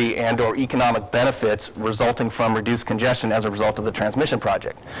reliability and or economic benefits resulting from reduced congestion as a result of the transmission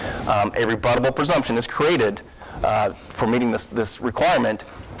project. A rebuttable presumption is created for meeting this requirement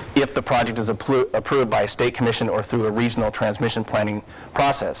if the project is approved by a state commission or through a regional transmission planning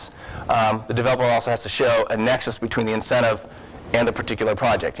process. The developer also has to show a nexus between the incentive and the particular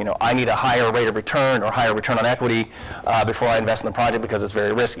project. I need a higher rate of return or higher return on equity before I invest in the project because it's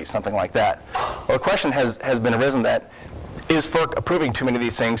very risky, something like that. Well, the question has been arisen that, is FERC approving too many of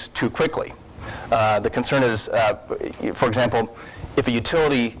these things too quickly? The concern is, for example, if a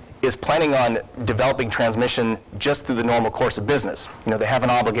utility is planning on developing transmission just through the normal course of business, they have an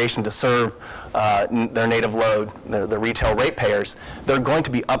obligation to serve their native load, the retail ratepayers, they're going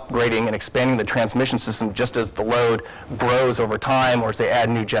to be upgrading and expanding the transmission system just as the load grows over time, or as they add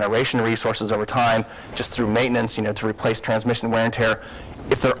new generation resources over time, just through maintenance, to replace transmission wear and tear.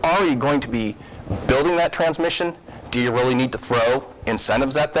 If they're already going to be building that transmission, do you really need to throw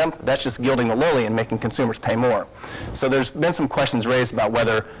incentives at them? That's just gilding the lily and making consumers pay more. So there's been some questions raised about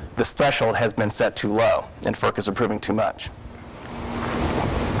whether this threshold has been set too low and FERC is approving too much.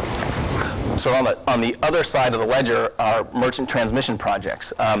 So on the other side of the ledger are merchant transmission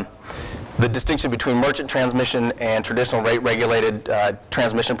projects. The distinction between merchant transmission and traditional rate-regulated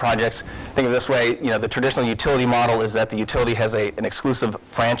transmission projects, think of it this way, the traditional utility model is that the utility has an exclusive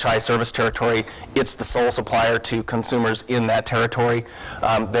franchise service territory. It's the sole supplier to consumers in that territory.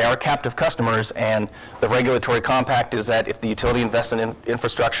 They are captive customers, and the regulatory compact is that if the utility invests in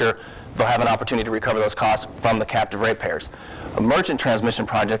infrastructure, they'll have an opportunity to recover those costs from the captive ratepayers. A merchant transmission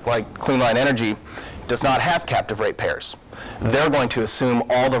project like Clean Line Energy does not have captive ratepayers. They're going to assume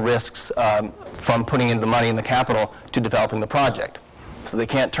all the risks from putting in the money in the capital to developing the project. So they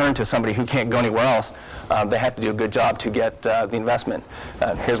can't turn to somebody who can't go anywhere else. They have to do a good job to get the investment.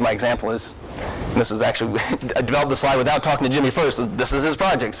 Here's my example. This is actually, I developed the slide without talking to Jimmy first. This is his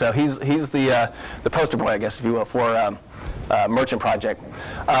project. So he's the poster boy, I guess, if you will, for merchant project.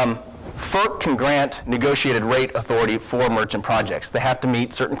 FERC can grant negotiated rate authority for merchant projects. They have to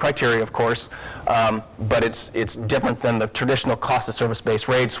meet certain criteria, of course, but it's different than the traditional cost of service-based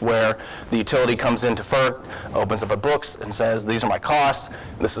rates where the utility comes into FERC, opens up a books and says, these are my costs,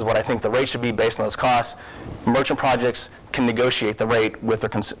 this is what I think the rate should be based on those costs. Merchant projects can negotiate the rate with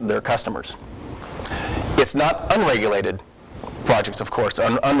their customers. It's not unregulated projects, of course,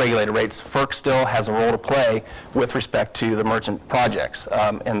 unregulated rates, FERC still has a role to play with respect to the merchant projects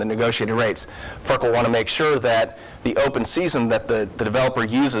and the negotiated rates. FERC will want to make sure that the open season that the developer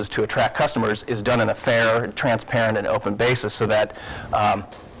uses to attract customers is done in a fair, transparent, and open basis so that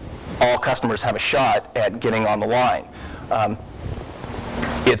all customers have a shot at getting on the line.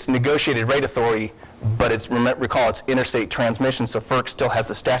 It's negotiated rate authority, but recall it's interstate transmission, so FERC still has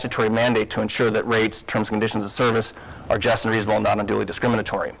the statutory mandate to ensure that rates, terms and conditions of service are just and reasonable and not unduly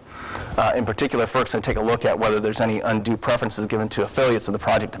discriminatory. In particular, FERC's going to take a look at whether there's any undue preferences given to affiliates of the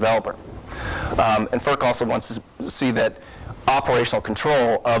project developer. And FERC also wants to see that operational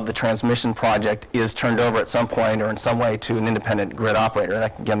control of the transmission project is turned over at some point or in some way to an independent grid operator. And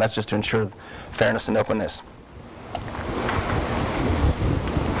again, that's just to ensure fairness and openness.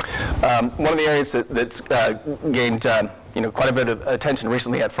 One of the areas that's gained quite a bit of attention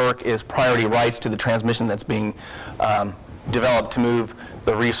recently at FERC is priority rights to the transmission that's being developed to move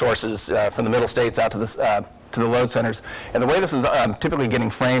the resources from the middle states out to the load centers. And the way this is typically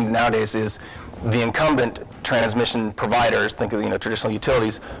getting framed nowadays is the incumbent transmission providers, think of traditional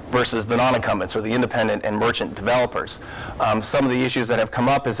utilities, versus the non-incumbents or the independent and merchant developers. Some of the issues that have come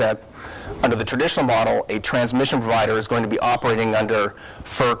up is that under the traditional model, a transmission provider is going to be operating under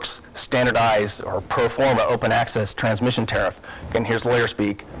FERC's standardized or pro forma open access transmission tariff. Again, here's lawyer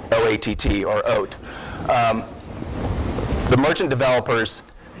speak, OATT or OAT. The merchant developers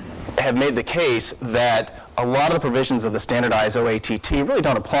have made the case that a lot of the provisions of the standardized OATT really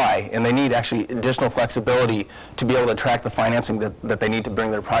don't apply, and they need actually additional flexibility to be able to attract the financing that they need to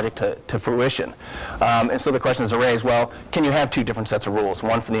bring their project to fruition. And so the questions are raised, well, can you have two different sets of rules,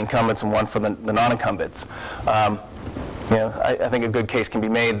 one for the incumbents and one for the non-incumbents? I think a good case can be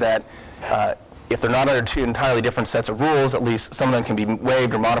made that if they're not under two entirely different sets of rules, at least some of them can be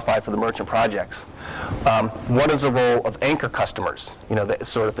waived or modified for the merchant projects. What is the role of anchor customers?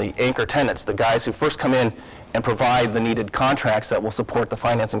 Sort of the anchor tenants, the guys who first come in and provide the needed contracts that will support the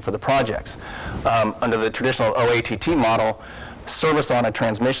financing for the projects. Under the traditional OATT model, service on a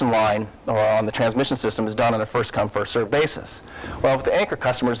transmission line or on the transmission system is done on a first-come, first-served basis. Well, with the anchor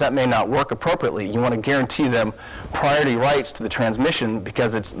customers, that may not work appropriately. You want to guarantee them priority rights to the transmission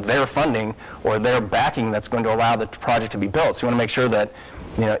because it's their funding or their backing that's going to allow the project to be built. So you want to make sure that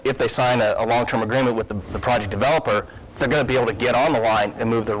if they sign a long-term agreement with the project developer, they're going to be able to get on the line and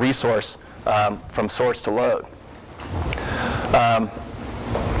move the resource from source to load.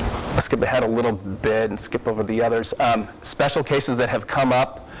 Let's skip ahead a little bit and skip over the others. Special cases that have come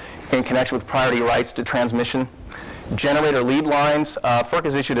up in connection with priority rights to transmission. Generator lead lines. FERC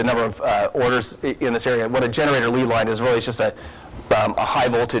has issued a number of orders in this area. What a generator lead line is really just a high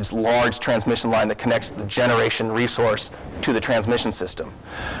voltage, large transmission line that connects the generation resource to the transmission system.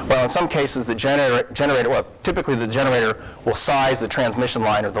 Well, in some cases, the generator, typically the generator will size the transmission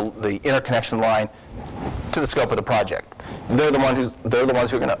line or the interconnection line to the scope of the project. They're the ones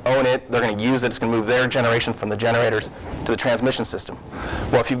who are going to own it. They're going to use it. It's going to move their generation from the generators to the transmission system.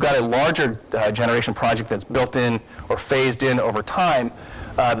 Well, if you've got a larger generation project that's built in or phased in over time,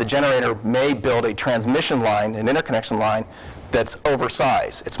 the generator may build a transmission line, an interconnection line, that's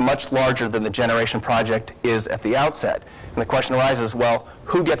oversized. It's much larger than the generation project is at the outset. And the question arises, well,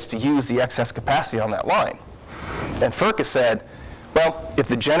 who gets to use the excess capacity on that line? And FERC has said, well, if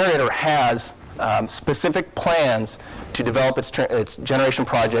the generator has specific plans to develop its generation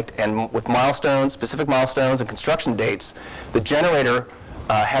project and with milestones, specific milestones and construction dates, the generator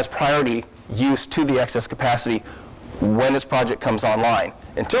has priority use to the excess capacity when its project comes online.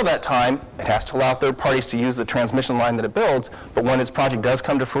 Until that time, it has to allow third parties to use the transmission line that it builds, but when its project does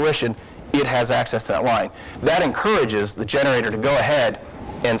come to fruition, it has access to that line. That encourages the generator to go ahead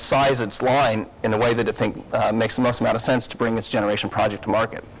and size its line in a way that it makes the most amount of sense to bring its generation project to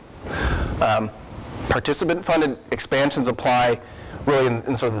market. Participant-funded expansions apply really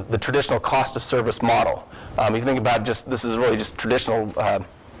in sort of the traditional cost of service model. If you think about this is really just traditional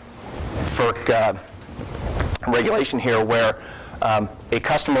FERC regulation here where a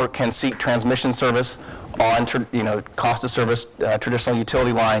customer can seek transmission service on cost of service traditional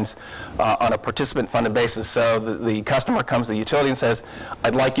utility lines on a participant-funded basis. So the customer comes to the utility and says,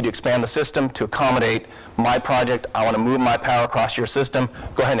 I'd like you to expand the system to accommodate my project. I want to move my power across your system.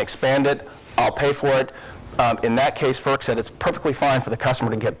 Go ahead and expand it. I'll pay for it. In that case, FERC said it's perfectly fine for the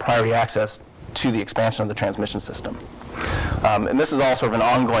customer to get priority access to the expansion of the transmission system. And this is all sort of an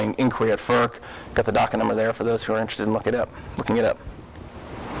ongoing inquiry at FERC. Got the docket number there for those who are interested in looking it up.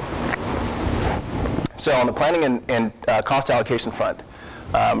 So on the planning and cost allocation front,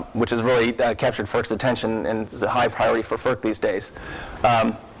 which has really captured FERC's attention and is a high priority for FERC these days.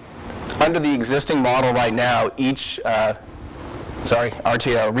 Under the existing model right now, each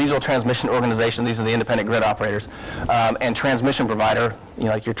RTO, Regional Transmission Organization, these are the independent grid operators, and transmission provider,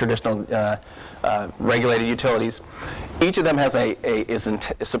 like your traditional regulated utilities. Each of them has is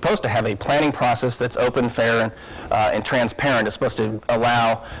supposed to have a planning process that's open, fair, and transparent. It's supposed to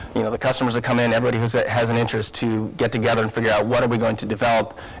allow the customers to come in, everybody who has an interest, to get together and figure out what are we going to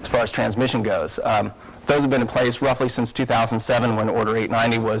develop as far as transmission goes. Those have been in place roughly since 2007 when Order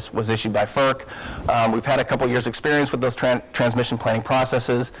 890 was issued by FERC. We've had a couple years experience with those transmission planning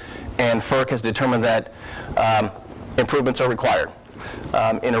processes, and FERC has determined that improvements are required.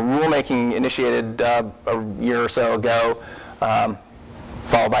 In a rulemaking initiated a year or so ago,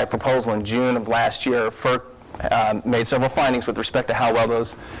 followed by a proposal in June of last year, FERC made several findings with respect to how well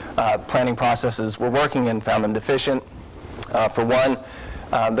those planning processes were working and found them deficient. For one,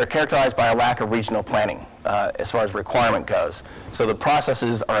 they're characterized by a lack of regional planning as far as requirement goes. So the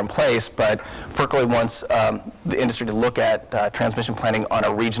processes are in place, but FERC really wants the industry to look at transmission planning on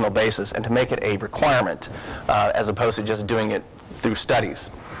a regional basis and to make it a requirement as opposed to just doing it through studies.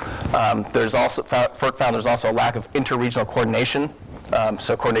 FERC found there's also a lack of interregional coordination,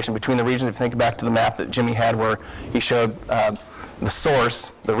 so coordination between the regions. If you think back to the map that Jimmy had where he showed the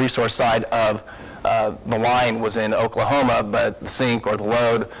resource side of the line was in Oklahoma, but the sink or the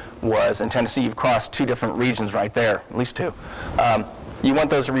load was in Tennessee. You've crossed two different regions right there, at least two. You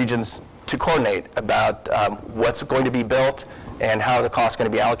want those regions to coordinate about what's going to be built and how the cost is going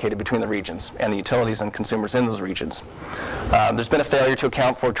to be allocated between the regions and the utilities and consumers in those regions. There's been a failure to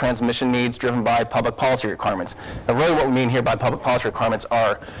account for transmission needs driven by public policy requirements. And really what we mean here by public policy requirements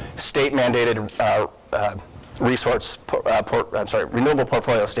are state-mandated renewable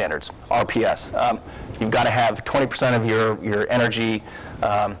portfolio standards, RPS. You've got to have 20% of your energy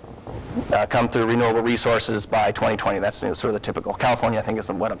come through renewable resources by 2020. That's sort of the typical. California, I think,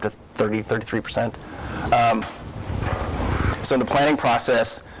 is up to 33%. So in the planning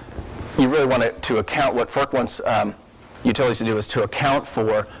process, you really want to account, what FERC wants utilities to do is to account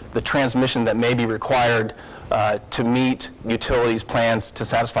for the transmission that may be required to meet utilities' plans to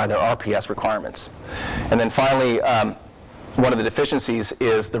satisfy their RPS requirements. And then finally, one of the deficiencies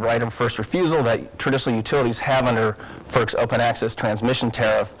is the right of first refusal that traditional utilities have under FERC's open access transmission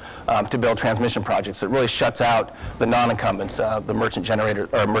tariff to build transmission projects. It really shuts out the non-incumbents, the merchant generator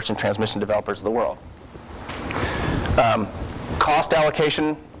or merchant transmission developers of the world. Cost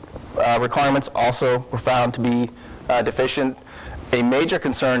allocation requirements also were found to be deficient. A major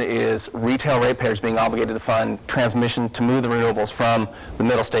concern is retail ratepayers being obligated to fund transmission to move the renewables from the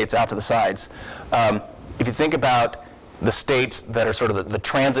middle states out to the sides. If you think about the states that are sort of the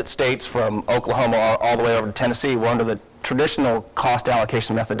transit states from Oklahoma all the way over to Tennessee, well, under the traditional cost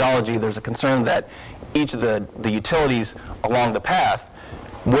allocation methodology, there's a concern that each of the utilities along the path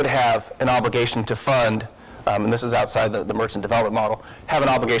would have an obligation to fund, and this is outside the merchant development model, have an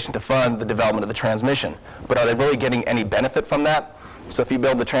obligation to fund the development of the transmission. But are they really getting any benefit from that? So if you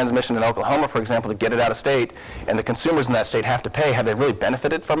build the transmission in Oklahoma, for example, to get it out of state, and the consumers in that state have to pay, have they really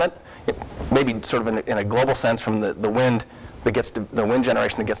benefited from it? Maybe sort of in a global sense from the wind the wind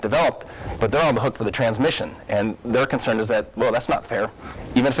generation that gets developed, but they're on the hook for the transmission. And their concern is that, well, that's not fair.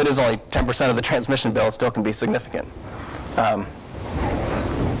 Even if it is only 10% of the transmission bill, it still can be significant.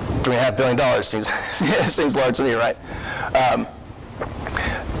 $3.5 billion seems large to me, right?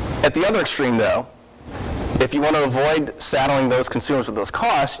 At the other extreme, though, if you want to avoid saddling those consumers with those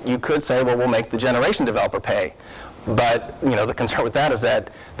costs, you could say, well, we'll make the generation developer pay. But the concern with that is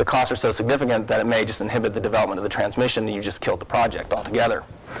that the costs are so significant that it may just inhibit the development of the transmission, and you just killed the project altogether.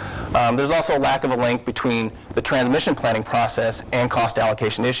 There's also a lack of a link between the transmission planning process and cost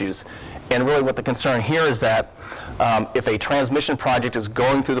allocation issues. And really what the concern here is that if a transmission project is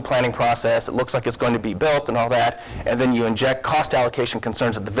going through the planning process, it looks like it's going to be built and all that, and then you inject cost allocation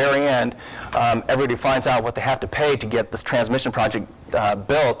concerns at the very end, everybody finds out what they have to pay to get this transmission project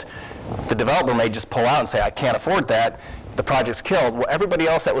built. The developer may just pull out and say, I can't afford that. The project's killed. Well, everybody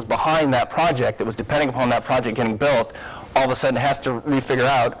else that was behind that project, that was depending upon that project getting built, all of a sudden has to refigure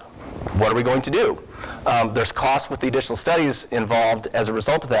out, what are we going to do? There's costs with the additional studies involved as a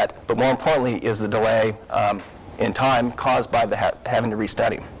result of that, but more importantly is the delay in time caused by having to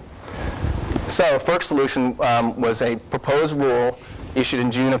restudy. So FERC's solution was a proposed rule issued in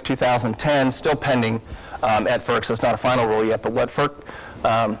June of 2010, still pending at FERC, so it's not a final rule yet, but what FERC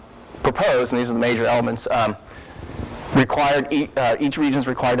proposed, and these are the major elements, each region is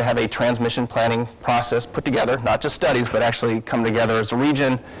required to have a transmission planning process put together, not just studies, but actually come together as a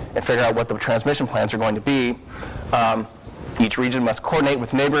region and figure out what the transmission plans are going to be. Each region must coordinate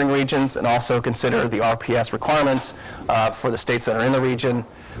with neighboring regions and also consider the RPS requirements for the states that are in the region.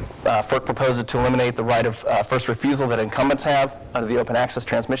 FERC proposes to eliminate the right of first refusal that incumbents have under the open access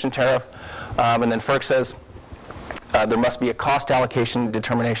transmission tariff. And then FERC says there must be a cost allocation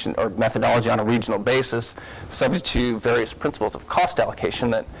determination or methodology on a regional basis, subject to various principles of cost allocation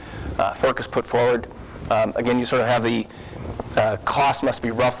that FERC has put forward. Again, you sort of have the cost must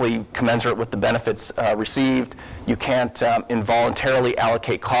be roughly commensurate with the benefits received. You can't involuntarily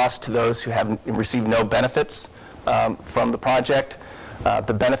allocate costs to those who have received no benefits from the project.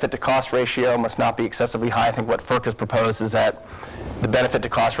 The benefit to cost ratio must not be excessively high. I think what FERC has proposed is that the benefit to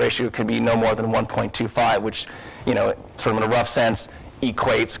cost ratio could be no more than 1.25, which, you know, sort of in a rough sense,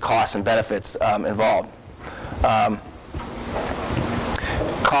 equates costs and benefits involved.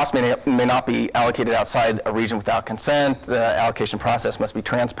 Costs may not be allocated outside a region without consent. The allocation process must be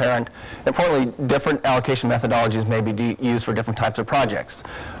transparent. Importantly, different allocation methodologies may be used for different types of projects.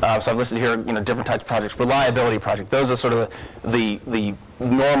 So I've listed here, you know, different types of projects. Reliability projects, those are sort of the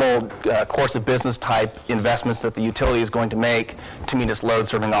normal course of business type investments that the utility is going to make to meet its load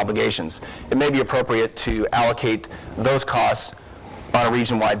serving obligations. It may be appropriate to allocate those costs on a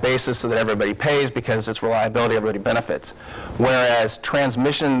region-wide basis so that everybody pays because it's reliability, everybody benefits. Whereas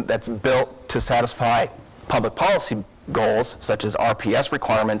transmission that's built to satisfy public policy goals, such as RPS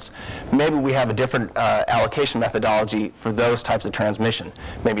requirements, maybe we have a different allocation methodology for those types of transmission.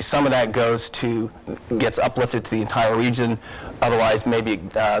 Maybe some of that gets uplifted to the entire region, otherwise maybe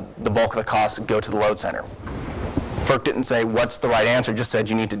the bulk of the costs go to the load center. FERC didn't say what's the right answer, just said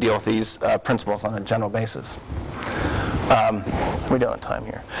you need to deal with these principles on a general basis. We're doing time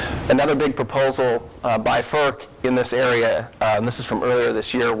here. Another big proposal by FERC in this area, and this is from earlier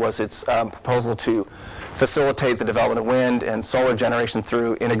this year, was its proposal to facilitate the development of wind and solar generation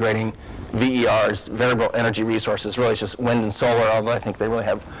through integrating VERs, variable energy resources. Really, it's just wind and solar, although I think they really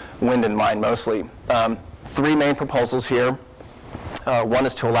have wind in mind mostly. Three main proposals here. One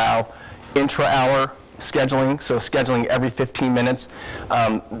is to allow intra-hour scheduling, so scheduling every 15 minutes.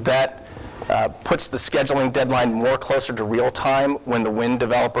 That puts the scheduling deadline more closer to real time when the wind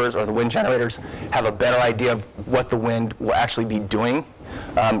developers or the wind generators have a better idea of what the wind will actually be doing.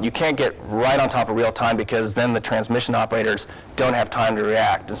 You can't get right on top of real time because then the transmission operators don't have time to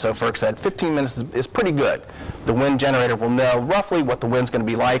react. And so FERC said 15 minutes is pretty good. The wind generator will know roughly what the wind's going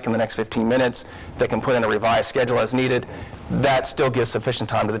to be like in the next 15 minutes. They can put in a revised schedule as needed. That still gives sufficient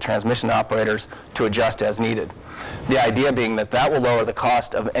time to the transmission operators to adjust as needed. The idea being that that will lower the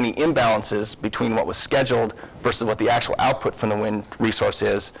cost of any imbalances between what was scheduled versus what the actual output from the wind resource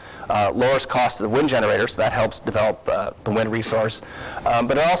is, lowers cost to the wind generator, so that helps develop the wind resource.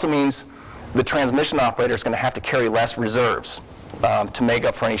 But it also means the transmission operator is going to have to carry less reserves to make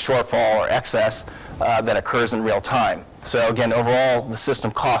up for any shortfall or excess that occurs in real time. So again, overall, the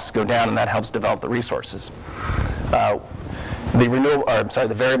system costs go down, and that helps develop the resources.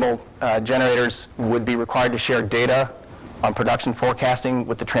 The variable generators would be required to share data on production forecasting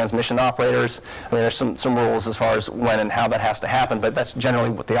with the transmission operators. I mean, there's some rules as far as when and how that has to happen, but that's generally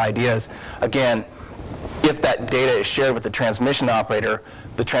what the idea is. Again, if that data is shared with the transmission operator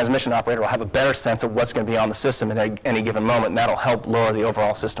will have a better sense of what's going to be on the system at any given moment, and that'll help lower the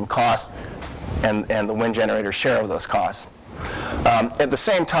overall system cost and the wind generator's share of those costs. At the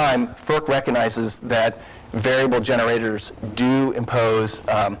same time, FERC recognizes that variable generators do impose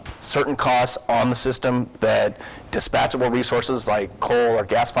certain costs on the system that dispatchable resources like coal or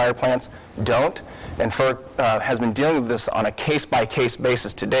gas-fired plants don't. And FERC has been dealing with this on a case-by-case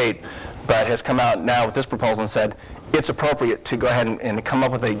basis to date, but has come out now with this proposal and said it's appropriate to go ahead and come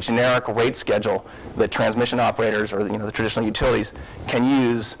up with a generic rate schedule that transmission operators or the traditional utilities can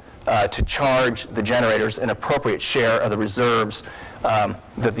use to charge the generators an appropriate share of the reserves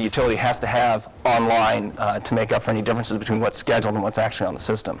that the utility has to have online to make up for any differences between what's scheduled and what's actually on the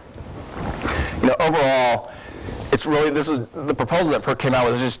system. Overall, it's really, this was the proposal that FERC came out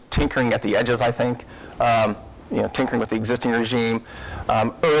with is just tinkering at the edges, I think. Tinkering with the existing regime.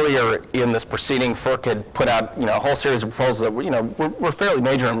 Earlier in this proceeding, FERC had put out a whole series of proposals that were fairly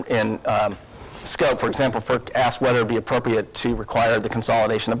major in scope. For example, FERC asked whether it would be appropriate to require the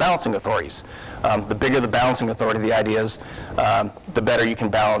consolidation of balancing authorities. The bigger the balancing authority, the idea is, the better you can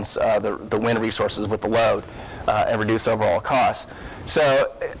balance the wind resources with the load and reduce overall costs.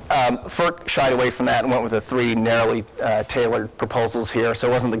 So FERC shied away from that and went with the three narrowly tailored proposals here. So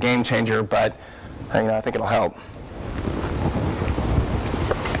it wasn't the game changer, but I think it'll help.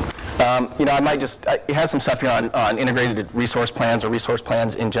 I might just, it has some stuff here on integrated resource plans or resource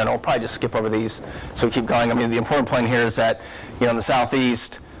plans in general. Probably just skip over these so we keep going. I mean, the important point here is that, in the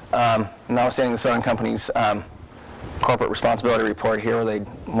Southeast, notwithstanding the Southern Company's corporate responsibility report here where they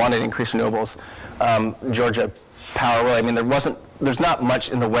wanted to increase renewables, Georgia power, really, I mean, there's not much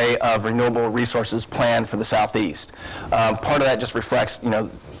in the way of renewable resources planned for the Southeast. Part of that just reflects,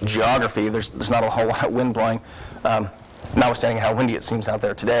 geography. There's not a whole lot of wind blowing, notwithstanding how windy it seems out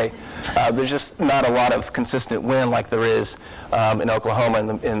there today. There's just not a lot of consistent wind like there is in Oklahoma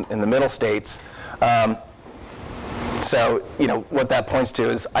and in the middle states. So, what that points to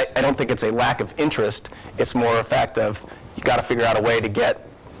is I don't think it's a lack of interest. It's more a fact of you got to figure out a way to get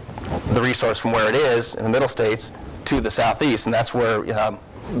the resource from where it is in the middle states to the Southeast, and that's where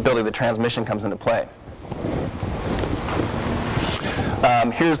building the transmission comes into play.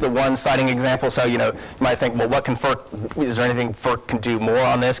 Here's the one siting example. So, you might think, well, what can FERC, is there anything FERC can do more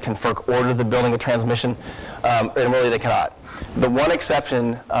on this? Can FERC order the building of transmission? And really they cannot. The one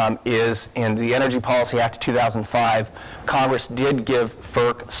exception is in the Energy Policy Act of 2005, Congress did give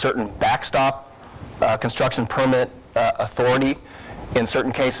FERC certain backstop construction permit authority in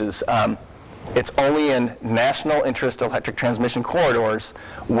certain cases. It's only in national interest electric transmission corridors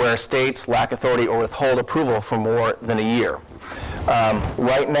where states lack authority or withhold approval for more than a year.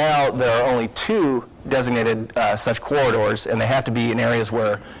 Right now, there are only 2 designated such corridors, and they have to be in areas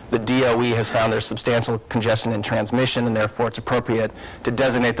where the DOE has found there's substantial congestion in transmission, and therefore it's appropriate to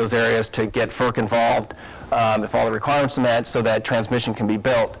designate those areas to get FERC involved if all the requirements are met so that transmission can be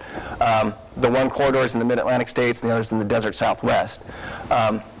built. The one corridor is in the Mid-Atlantic states, and the other is in the Desert Southwest.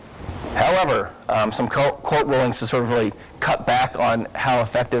 However, some court rulings to sort of really cut back on how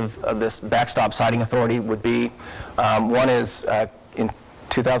effective this backstop siting authority would be. One is in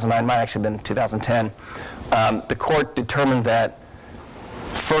 2009, might actually have been 2010. The court determined that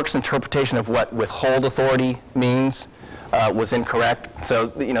FERC's interpretation of what withhold authority means was incorrect. So,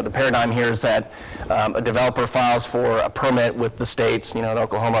 the paradigm here is that a developer files for a permit with the states, in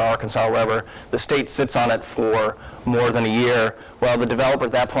Oklahoma, Arkansas, wherever. The state sits on it for more than a year. Well, the developer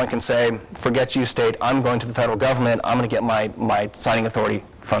at that point can say, forget you, state, I'm going to the federal government. I'm going to get my siting authority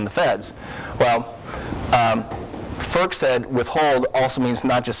from the feds. Well, FERC said withhold also means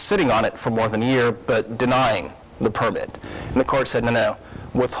not just sitting on it for more than a year, but denying the permit. And the court said, no.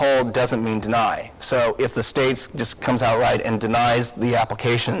 Withhold doesn't mean deny. So if the state just comes outright and denies the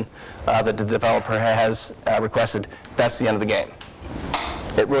application that the developer has requested, that's the end of the game.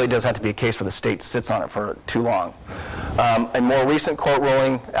 It really does have to be a case where the state sits on it for too long. A more recent court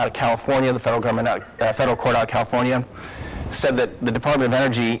ruling out of California, the federal court out of California, said that the Department of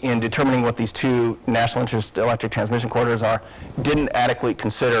Energy, in determining what these 2 national interest electric transmission corridors are, didn't adequately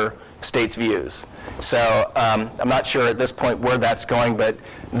consider states' views. So I'm not sure at this point where that's going, but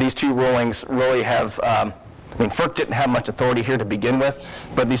these 2 rulings really have, FERC didn't have much authority here to begin with,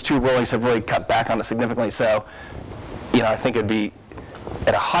 but these 2 rulings have really cut back on it significantly. So, I think it'd be,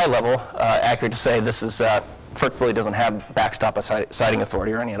 at a high level, accurate to say this is, FERC really doesn't have backstop siting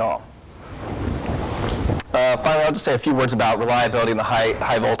authority or any at all. Finally, I'll just say a few words about reliability in the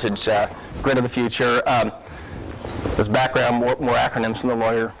high voltage grid of the future. As background, more acronyms from the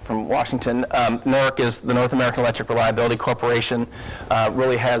lawyer from Washington. NERC is the North American Electric Reliability Corporation.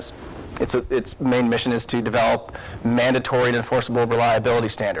 Really has, its main mission is to develop mandatory and enforceable reliability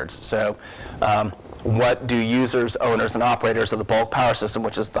standards. So what do users, owners, and operators of the bulk power system,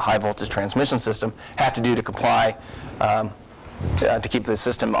 which is the high voltage transmission system, have to do to comply to keep the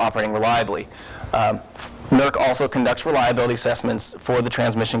system operating reliably? NERC also conducts reliability assessments for the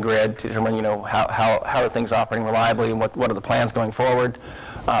transmission grid to determine, how are things operating reliably and what are the plans going forward.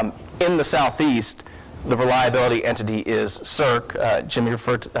 In the Southeast, the reliability entity is CERC. Jimmy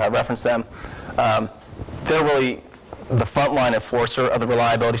referenced them. They're really the frontline enforcer of the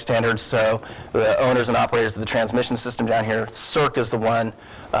reliability standards. So the owners and operators of the transmission system down here, CERC is the one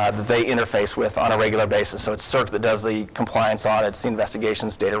that they interface with on a regular basis. So it's CERC that does the compliance audits, the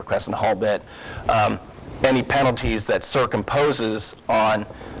investigations, data requests, and the whole bit. Any penalties that CERC imposes on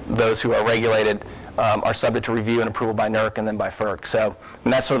those who are regulated are subject to review and approval by NERC and then by FERC. So,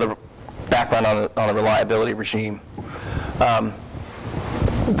 and that's sort of the background on the reliability regime.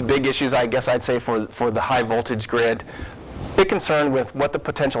 The big issues, I guess I'd say, for the high voltage grid, big concern with what the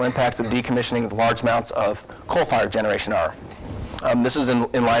potential impacts of decommissioning the large amounts of coal-fired generation are. This is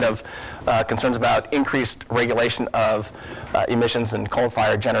in light of concerns about increased regulation of emissions and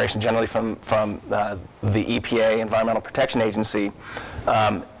coal-fired generation, generally from the EPA, Environmental Protection Agency,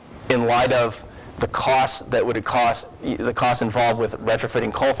 in light of the costs that would cost, the costs involved with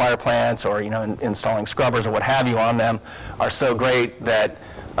retrofitting coal-fired plants or installing scrubbers or what have you on them are so great that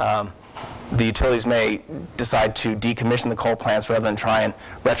the utilities may decide to decommission the coal plants rather than try and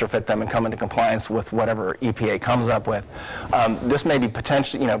retrofit them and come into compliance with whatever EPA comes up with. This may be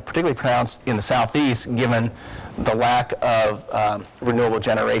potentially, particularly pronounced in the Southeast, given the lack of renewable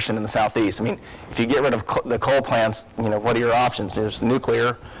generation in the Southeast. I mean, if you get rid of the coal plants, what are your options? There's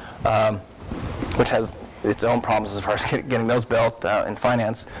nuclear, which has its own problems as far as getting those built and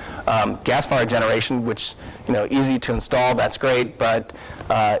financed. Gas-fired generation, which, easy to install, that's great, but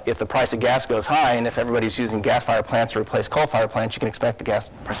if the price of gas goes high, and if everybody's using gas-fired plants to replace coal-fired plants, you can expect the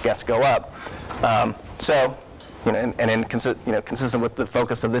price of gas to go up. Consistent with the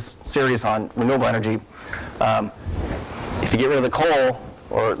focus of this series on renewable energy, if you get rid of the coal,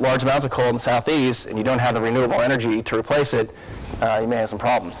 or large amounts of coal in the Southeast, and you don't have the renewable energy to replace it, you may have some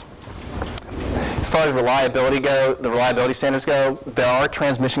problems. As far as the reliability standards go, there are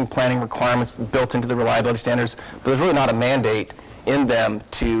transmission planning requirements built into the reliability standards, but there's really not a mandate in them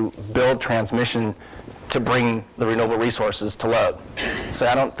to build transmission to bring the renewable resources to load. So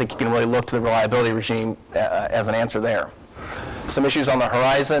I don't think you can really look to the reliability regime as an answer there. Some issues on the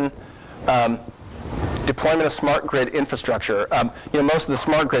horizon. Deployment of smart grid infrastructure. Most of the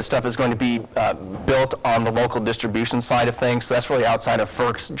smart grid stuff is going to be built on the local distribution side of things, so that's really outside of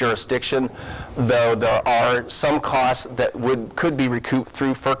FERC's jurisdiction, though there are some costs that could be recouped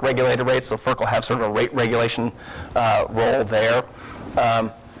through FERC regulated rates, so FERC will have sort of a rate regulation role there.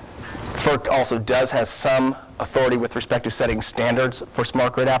 FERC also has some authority with respect to setting standards for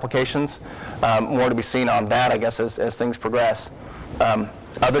smart grid applications. More to be seen on that, I guess, as things progress.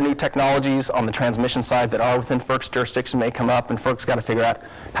 Other new technologies on the transmission side that are within FERC's jurisdiction may come up, and FERC's got to figure out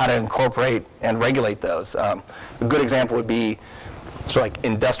how to incorporate and regulate those. A good example would be sort of like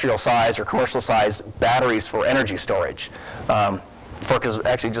industrial size or commercial size batteries for energy storage. FERC has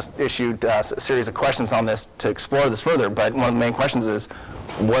actually just issued a series of questions on this to explore this further, but one of the main questions is,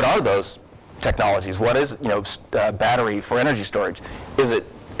 what are those technologies? What is battery for energy storage? Is it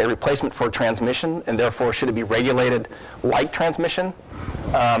a replacement for transmission, and therefore should it be regulated like transmission?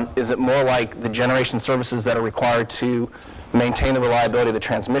 Is it more like the generation services that are required to maintain the reliability of the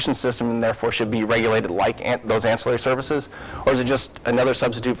transmission system and therefore should be regulated like those ancillary services? Or is it just another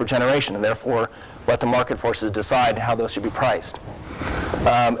substitute for generation and therefore let the market forces decide how those should be priced?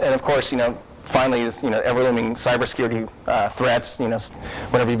 And of course, finally is ever-looming cybersecurity threats.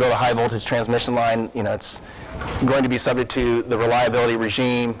 Whenever you build a high voltage transmission line, it's going to be subject to the reliability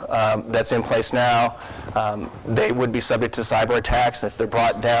regime that's in place now. They would be subject to cyber attacks if they're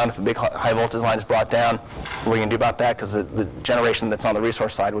brought down. If a big high voltage line is brought down, what are you going to do about that? Because the generation that's on the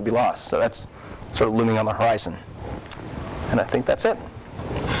resource side would be lost. So that's sort of looming on the horizon. And I think that's it.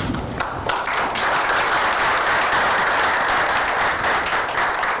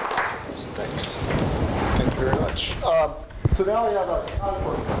 Thanks. Thank you very much. So now we have a time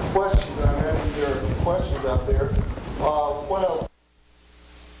for questions. I imagine there are questions out there. What else?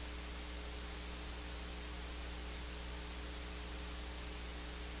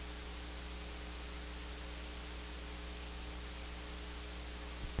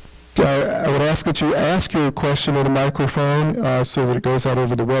 I would ask that you ask your question on the microphone so that it goes out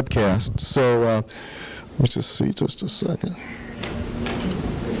over the webcast. So let me just see just a second.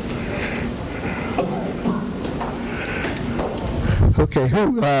 Okay,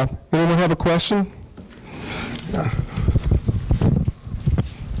 anyone have a question?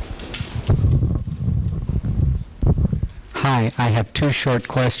 Hi, I have two short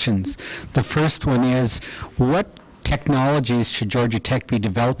questions. The first one is, what technologies should Georgia Tech be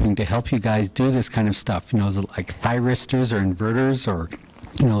developing to help you guys do this kind of stuff? Is it like thyristors or inverters or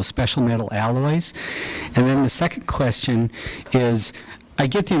special metal alloys? And then the second question is, I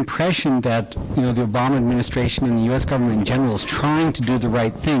get the impression that the Obama administration and the U.S. government in general is trying to do the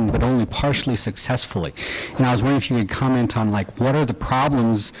right thing, but only partially successfully. And I was wondering if you could comment on what are the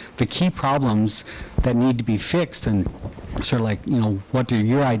problems, the key problems that need to be fixed, and sort of what are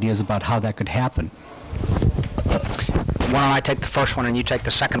your ideas about how that could happen? Why don't I take the first one and you take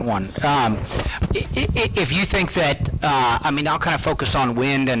the second one? If you think that, I'll kind of focus on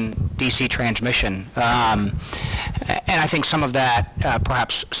wind and DC transmission. And I think some of that,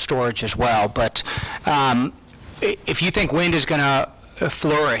 perhaps storage as well. But if you think wind is going to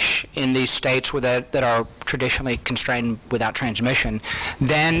flourish in these states that are traditionally constrained without transmission,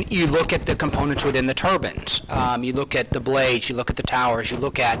 then you look at the components within the turbines. You look at the blades, you look at the towers, you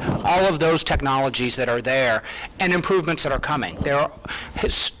look at all of those technologies that are there and improvements that are coming. For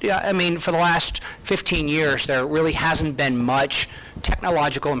the last 15 years, there really hasn't been much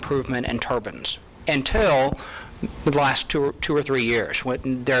technological improvement in turbines until the last two or 3 years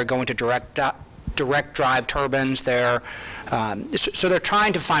when they're going to direct direct drive turbines. So they're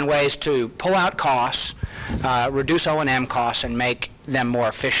trying to find ways to pull out costs, reduce O&M costs, and make them more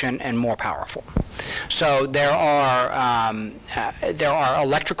efficient and more powerful. So there are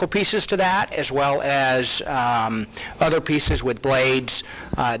electrical pieces to that, as well as other pieces with blades,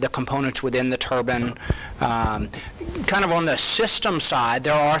 the components within the turbine. Kind of on the system side,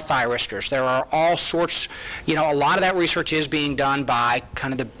 there are thyristors. There are all sorts, a lot of that research is being done by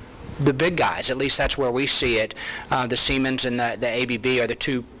kind of the big guys. At least that's where we see it. The Siemens and the ABB are the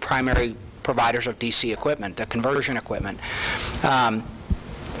two primary providers of DC equipment, the conversion equipment.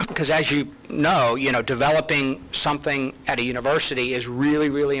 Because as you know, developing something at a university is really,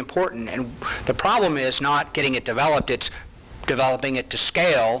 really important. And the problem is not getting it developed, it's developing it to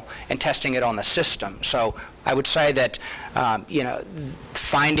scale and testing it on the system. So I would say that,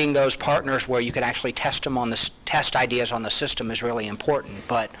 finding those partners where you can actually test ideas on the system is really important.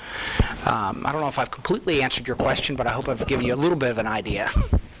 But I don't know if I've completely answered your question, but I hope I've given you a little bit of an idea.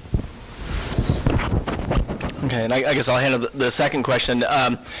 Okay, and I guess I'll handle the second question.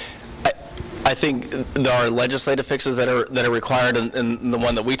 I think there are legislative fixes that are required, and the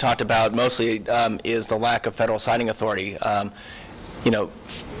one that we talked about mostly is the lack of federal siting authority.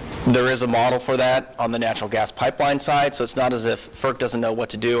 There is a model for that on the natural gas pipeline side, so it's not as if FERC doesn't know what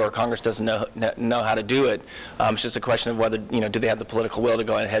to do or Congress doesn't know how to do it. It's just a question of whether, do they have the political will to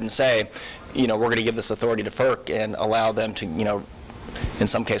go ahead and say, we're going to give this authority to FERC and allow them to, in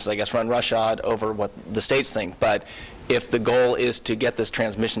some cases, I guess, run roughshod over what the states think. But if the goal is to get this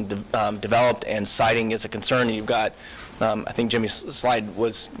transmission developed and siting is a concern, and you've got, I think Jimmy's slide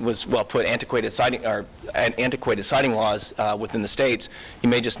was well put, antiquated siting laws within the states, you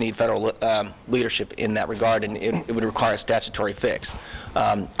may just need federal leadership in that regard, and it would require a statutory fix.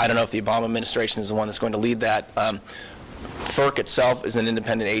 I don't know if the Obama administration is the one that's going to lead that. FERC itself is an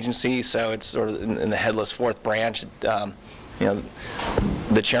independent agency, so it's sort of in the headless fourth branch.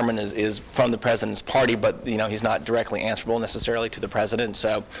 The chairman is from the president's party, but he's not directly answerable necessarily to the president.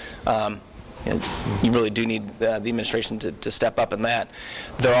 So you really do need the administration to step up in that.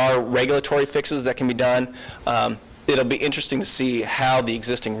 There are regulatory fixes that can be done. It'll be interesting to see how the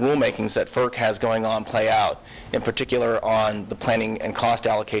existing rulemakings that FERC has going on play out, in particular on the planning and cost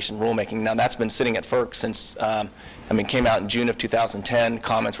allocation rulemaking. Now, that's been sitting at FERC since, came out in June of 2010.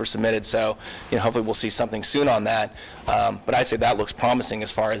 Comments were submitted, so hopefully we'll see something soon on that. But I'd say that looks promising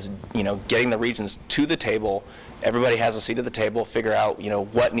as far as getting the regions to the table. Everybody has a seat at the table. Figure out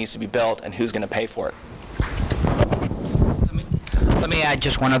what needs to be built and who's going to pay for it. Let me add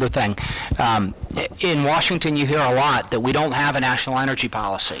just one other thing. In Washington, you hear a lot that we don't have a national energy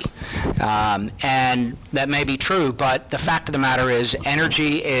policy. And that may be true, but the fact of the matter is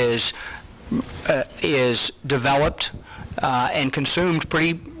energy is developed and consumed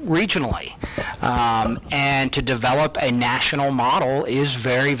pretty regionally. And to develop a national model is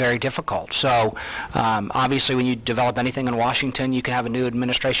very, very difficult. So obviously when you develop anything in Washington, you can have a new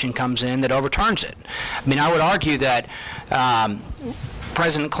administration comes in that overturns it. I would argue that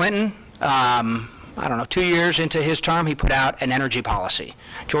President Clinton, 2 years into his term, he put out an energy policy.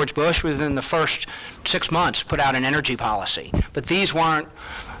 George Bush, within the first 6 months, put out an energy policy. But these weren't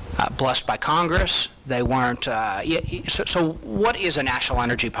blessed by Congress. They weren't. So what is a national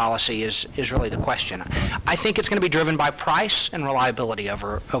energy policy is really the question. I think it's going to be driven by price and reliability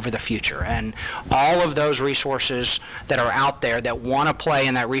over the future. And all of those resources that are out there that want to play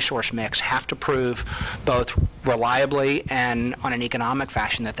in that resource mix have to prove both reliably and on an economic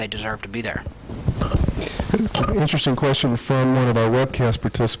fashion that they deserve to be there. It's an interesting question from one of our webcast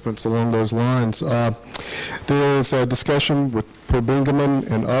participants along those lines. There is a discussion with Per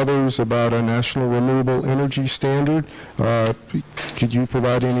Bingaman and others about a national renewable energy standard. Could you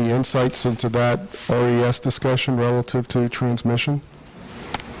provide any insights into that RES discussion relative to transmission?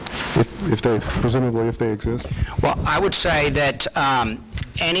 Presumably if they exist? Well, I would say that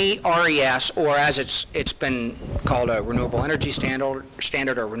any RES, or as it's been called a renewable energy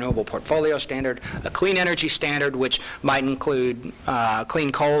standard or renewable portfolio standard, a clean energy standard, which might include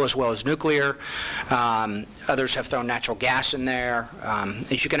clean coal as well as nuclear. Others have thrown natural gas in there.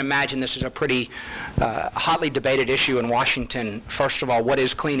 As you can imagine, this is a pretty hotly debated issue in Washington. First of all, what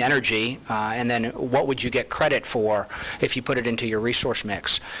is clean energy? And then what would you get credit for if you put it into your resource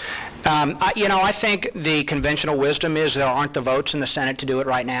mix? I think the conventional wisdom is there aren't the votes in the Senate to do it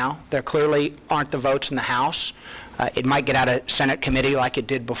right now. There clearly aren't the votes in the House. It might get out of Senate committee like it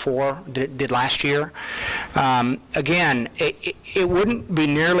did did last year. Again, it wouldn't be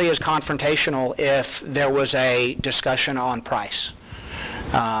nearly as confrontational if there was a discussion on price.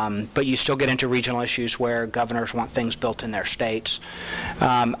 but you still get into regional issues where governors want things built in their states.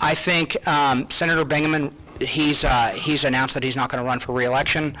 I think Senator Bingaman, he's announced that he's not going to run for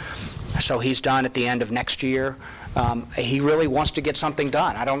re-election, so he's done at the end of next year. He really wants to get something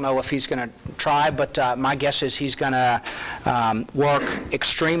done. I don't know if he's going to try, but my guess is he's going to work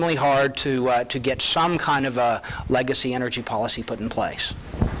extremely hard to get some kind of a legacy energy policy put in place.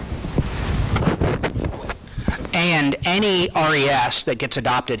 And any RES that gets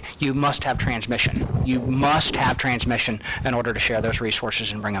adopted, you must have transmission. You must have transmission in order to share those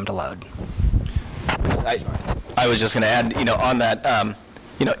resources and bring them to load. I was just going to add, on that,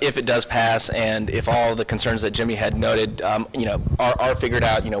 if it does pass and if all the concerns that Jimmy had noted, are figured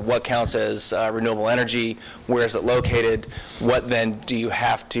out, what counts as renewable energy, where is it located, what then do you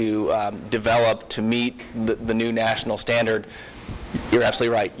have to develop to meet the new national standard? You're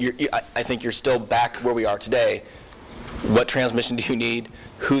absolutely right. I think you're still back where we are today. What transmission do you need?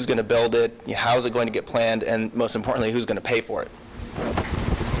 Who's going to build it? How is it going to get planned? And most importantly, who's going to pay for it?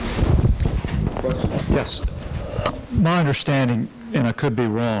 Yes. My understanding, and I could be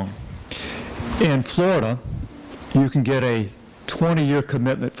wrong, in Florida, you can get a 20-year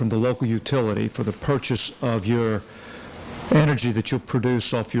commitment from the local utility for the purchase of your energy that you'll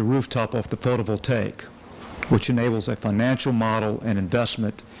produce off your rooftop off the photovoltaic, which enables a financial model and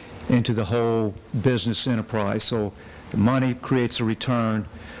investment into the whole business enterprise. So the money creates a return.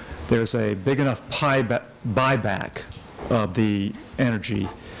 There's a big enough buyback of the energy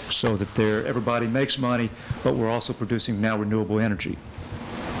so that everybody makes money, but we're also producing now renewable energy.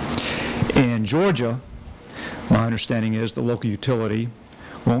 In Georgia, my understanding is the local utility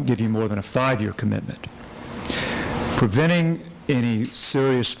won't give you more than a 5-year commitment. Preventing any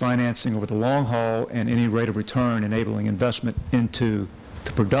serious financing over the long haul and any rate of return enabling investment into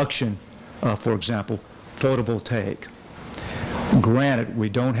the production, for example, photovoltaic. Granted, we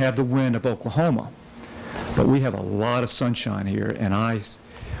don't have the wind of Oklahoma, but we have a lot of sunshine here, and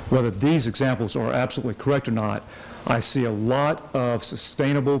whether these examples are absolutely correct or not, I see a lot of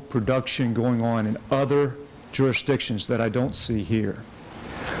sustainable production going on in other jurisdictions that I don't see here.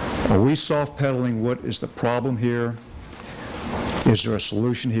 Are we soft pedaling what is the problem here? Is there a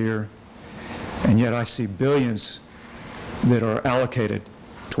solution here? And yet I see billions that are allocated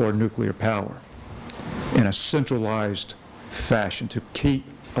toward nuclear power in a centralized fashion to keep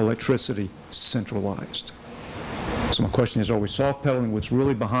electricity centralized. So my question is, are we soft pedaling what's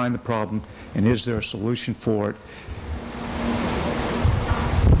really behind the problem, and is there a solution for it?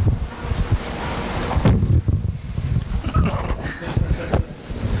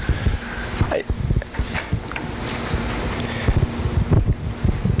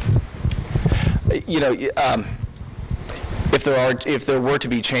 If there were to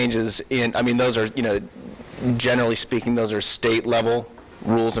be changes in, those are, generally speaking, those are state level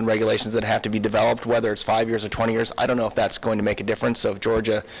rules and regulations that have to be developed, whether it's 5 years or 20 years. I don't know if that's going to make a difference. So if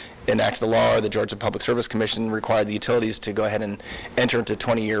Georgia enacts a law or the Georgia Public Service Commission required the utilities to go ahead and enter into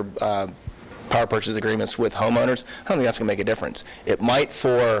 20-year power purchase agreements with homeowners, I don't think that's going to make a difference. It might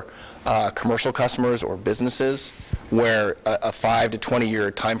for commercial customers or businesses where a 5 to 20-year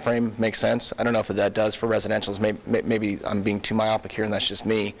time frame makes sense. I don't know if that does for residentials. Maybe I'm being too myopic here, and that's just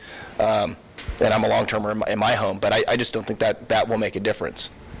me. And I'm a long-termer in my home, but I just don't think that will make a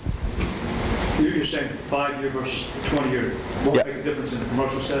difference. You're saying 5-year versus 20-year won't make a difference in the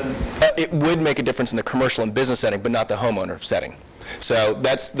commercial setting? It would make a difference in the commercial and business setting, but not the homeowner setting. So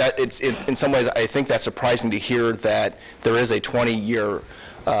it's in some ways, I think that's surprising to hear that there is a 20-year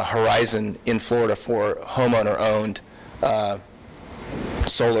horizon in Florida for homeowner-owned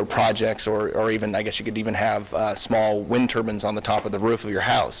solar projects, or even, I guess you could even have small wind turbines on the top of the roof of your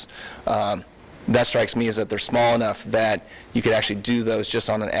house. That strikes me as that they're small enough that you could actually do those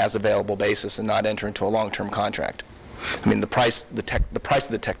just on an as-available basis and not enter into a long-term contract. The price of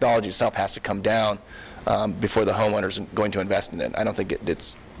the technology itself has to come down before the homeowners are going to invest in it. I don't think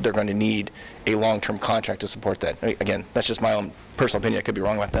they're going to need a long-term contract to support that. Again, that's just my own personal opinion. I could be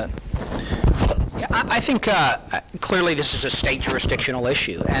wrong about that. Yeah, I think clearly this is a state jurisdictional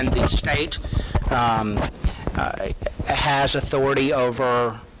issue, and the state has authority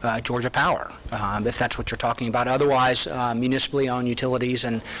over Georgia Power, if that's what you're talking about. Otherwise, municipally owned utilities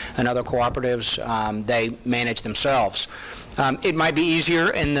and other cooperatives, they manage themselves. It might be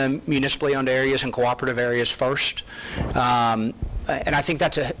easier in the municipally owned areas and cooperative areas first. And I think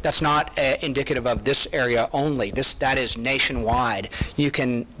that's not indicative of this area only. That is nationwide. You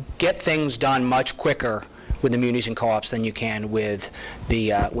can get things done much quicker with the munis and co-ops than you can with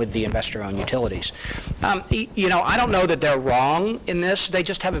the investor-owned utilities. You know, I don't know that they're wrong in this. They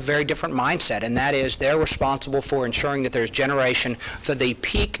just have a very different mindset, and that is they're responsible for ensuring that there's generation for the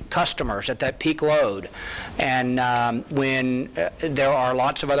peak customers at that peak load. And when there are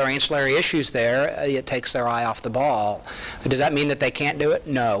lots of other ancillary issues there, it takes their eye off the ball. Does that mean that they can't do it?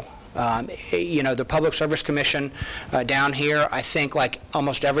 No. You know, the Public Service Commission down here, I think like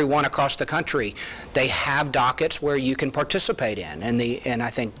almost everyone across the country, they have dockets where you can participate in. And I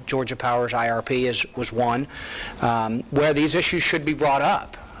think Georgia Power's IRP was one where these issues should be brought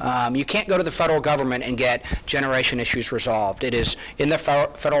up. You can't go to the federal government and get generation issues resolved. It is in the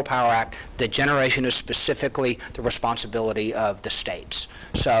Federal Power Act that generation is specifically the responsibility of the states.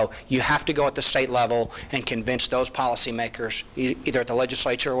 So you have to go at the state level and convince those policymakers, either at the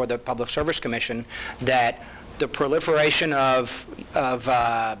legislature or the Public Service Commission, that the proliferation of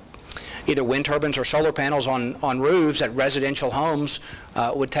either wind turbines or solar panels on roofs at residential homes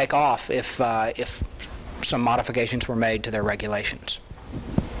would take off if some modifications were made to their regulations.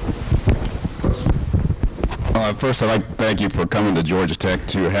 First, I'd like to thank you for coming to Georgia Tech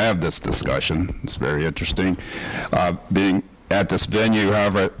to have this discussion. It's very interesting. Being at this venue,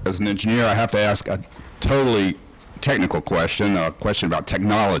 however, as an engineer, I have to ask a totally technical question, a question about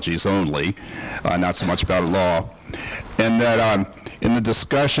technologies only, not so much about law. And that in the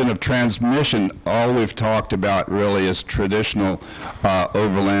discussion of transmission, all we've talked about really is traditional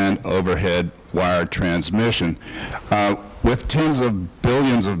overland, overhead wire transmission. With tens of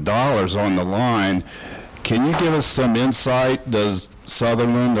billions of dollars on the line, can you give us some insight? Does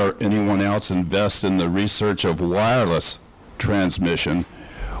Sutherland or anyone else invest in the research of wireless transmission,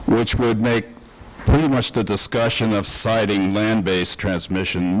 which would make pretty much the discussion of siting land-based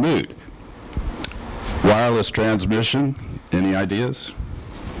transmission moot? Wireless transmission, any ideas?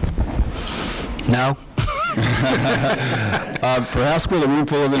 No. Perhaps with a room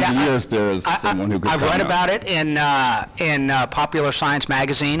full of engineers, there is someone who could I've read comment. about it in Popular Science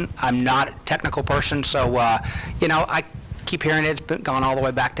magazine. I'm not a technical person, so you know, I keep hearing it's been gone all the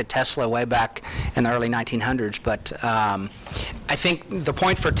way back to Tesla, way back in the early 1900s. But I think the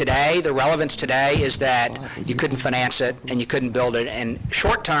point for today, the relevance today, is that you couldn't finance it and you couldn't build it. And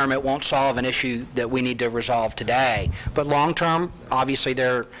short term, it won't solve an issue that we need to resolve today. But long term, obviously,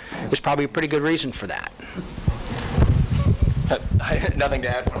 there is probably a pretty good reason for that. Nothing to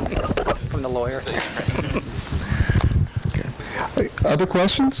add From the lawyer. Okay. Other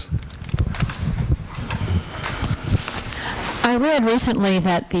questions? I read recently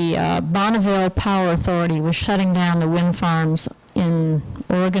that the Bonneville Power Authority was shutting down the wind farms in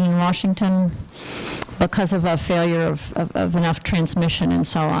Oregon and Washington because of a failure of enough transmission and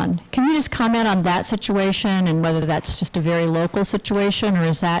so on. Can you just comment on that situation and whether that's just a very local situation, or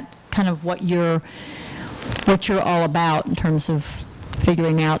is that kind of what you're all about in terms of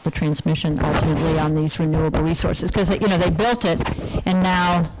figuring out the transmission ultimately on these renewable resources? Because, you know, they built it and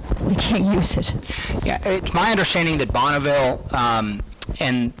now they can't use it. Yeah, it's my understanding that Bonneville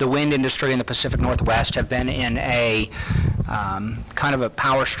and the wind industry in the Pacific Northwest have been in a kind of a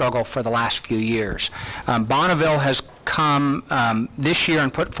power struggle for the last few years. Bonneville has come this year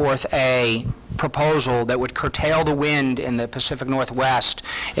and put forth a proposal that would curtail the wind in the Pacific Northwest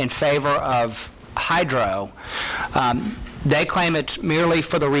in favor of hydro. They claim it's merely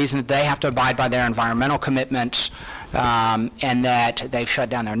for the reason that they have to abide by their environmental commitments, and that they've shut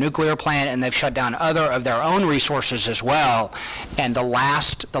down their nuclear plant and they've shut down other of their own resources as well. And the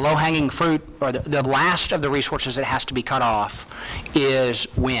low-hanging fruit, or the last of the resources that has to be cut off, is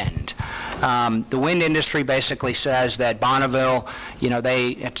wind. The wind industry basically says that Bonneville, you know,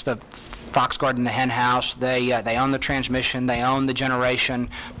 it's the fox garden, the hen house. They own the transmission, they own the generation.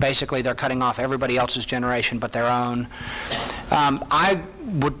 Basically, they're cutting off everybody else's generation but their own. I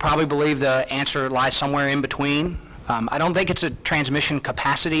would probably believe the answer lies somewhere in between. I don't think it's a transmission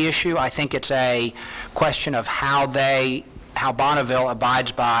capacity issue. I think it's a question of how Bonneville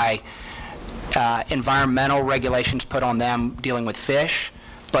abides by environmental regulations put on them dealing with fish,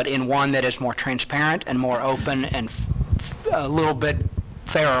 but in one that is more transparent and more open and a little bit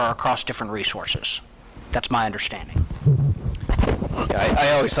fairer across different resources. That's my understanding.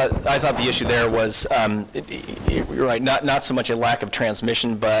 I thought the issue there was, you're right, not so much a lack of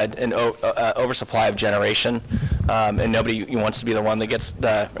transmission, but an oversupply of generation, and nobody wants to be the one that gets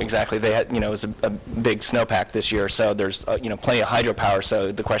exactly. They had, it was a big snowpack this year, so there's plenty of hydropower.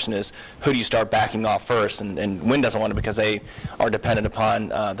 So the question is, who do you start backing off first? And wind doesn't want to, because they are dependent upon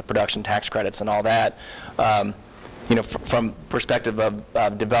the production tax credits and all that. From perspective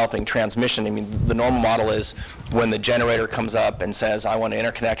of developing transmission, I mean, the normal model is when the generator comes up and says, I want to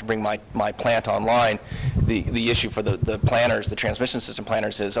interconnect and bring my plant online, the issue for the planners, the transmission system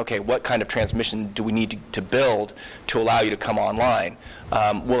planners, is, okay, what kind of transmission do we need to build to allow you to come online?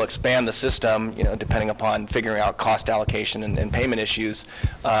 We'll expand the system, depending upon figuring out cost allocation and payment issues,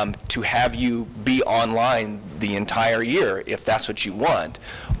 to have you be online the entire year if that's what you want.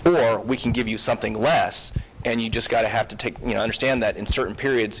 Or we can give you something less, and you just have to take, understand that in certain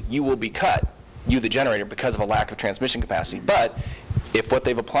periods you will be cut, you the generator, because of a lack of transmission capacity. But if what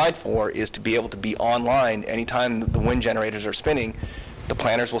they've applied for is to be able to be online anytime the wind generators are spinning, the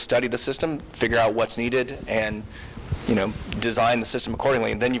planners will study the system, figure out what's needed, and design the system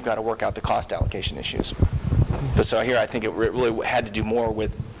accordingly, and then you've got to work out the cost allocation issues. But so here I think it really had to do more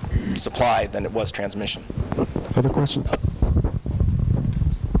with supply than it was transmission. Other questions?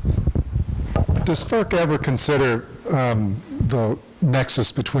 Does FERC ever consider the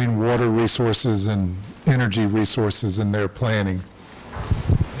nexus between water resources and energy resources in their planning?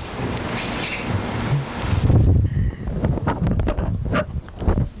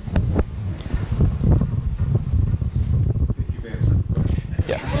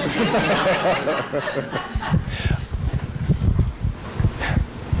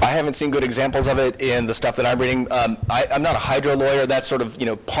 I haven't seen good examples of it in the stuff that I'm reading. I'm not a hydro lawyer. That's sort of,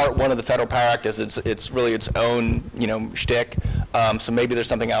 part one of the Federal Power Act is it's really its own, shtick. So maybe there's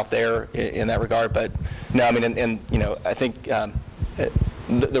something out there in that regard. But no, I mean, I think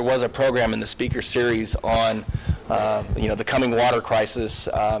there was a program in the speaker series on, the coming water crisis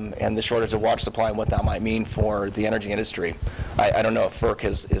and the shortage of water supply and what that might mean for the energy industry. I don't know if FERC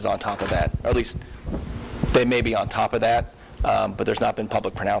is on top of that, or at least they may be on top of that. But there's not been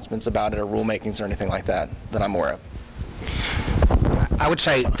public pronouncements about it or rulemakings or anything like that that I'm aware of. I would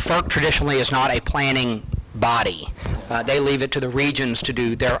say FERC traditionally is not a planning body. They leave it to the regions to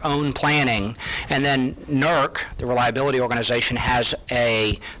do their own planning, and then NERC, the reliability organization,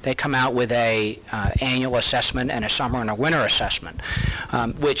 they come out with a annual assessment and a summer and a winter assessment,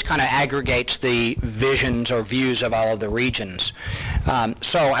 which kind of aggregates the visions or views of all of the regions.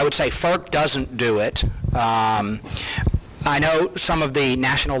 So I would say FERC doesn't do it. I know some of the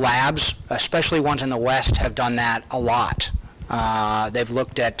national labs, especially ones in the West, have done that a lot. They've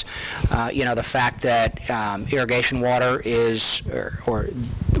looked at, the fact that irrigation water is, or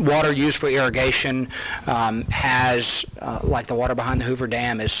water used for irrigation has, like the water behind the Hoover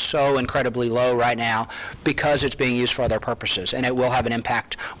Dam, is so incredibly low right now because it's being used for other purposes, and it will have an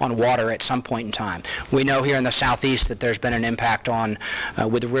impact on water at some point in time. We know here in the Southeast that there's been an impact on,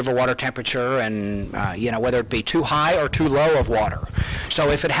 with the river water temperature and, whether it be too high or too low of water. So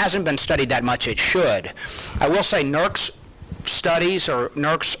if it hasn't been studied that much, it should. I will say NERC's studies or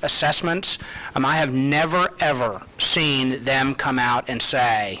NERC's assessments, I have never ever seen them come out and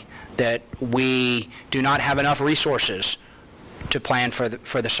say that we do not have enough resources to plan for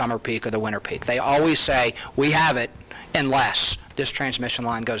the summer peak or the winter peak. They always say we have it unless this transmission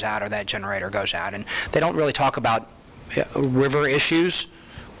line goes out or that generator goes out, and they don't really talk about river issues,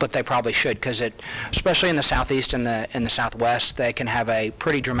 but they probably should, because especially in the Southeast and the Southwest, they can have a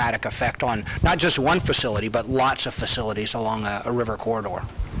pretty dramatic effect on not just one facility, but lots of facilities along a river corridor.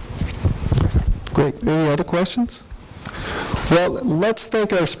 Great. Any other questions? Well, let's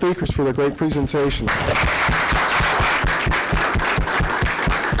thank our speakers for their great presentations.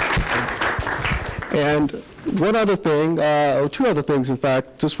 And one other thing, or two other things, in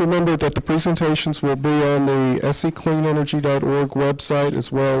fact, just remember that the presentations will be on the secleanenergy.org website,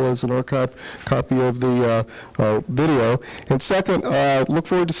 as well as an archived copy of the video. And second, look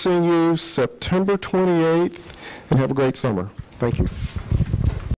forward to seeing you September 28th, and have a great summer. Thank you.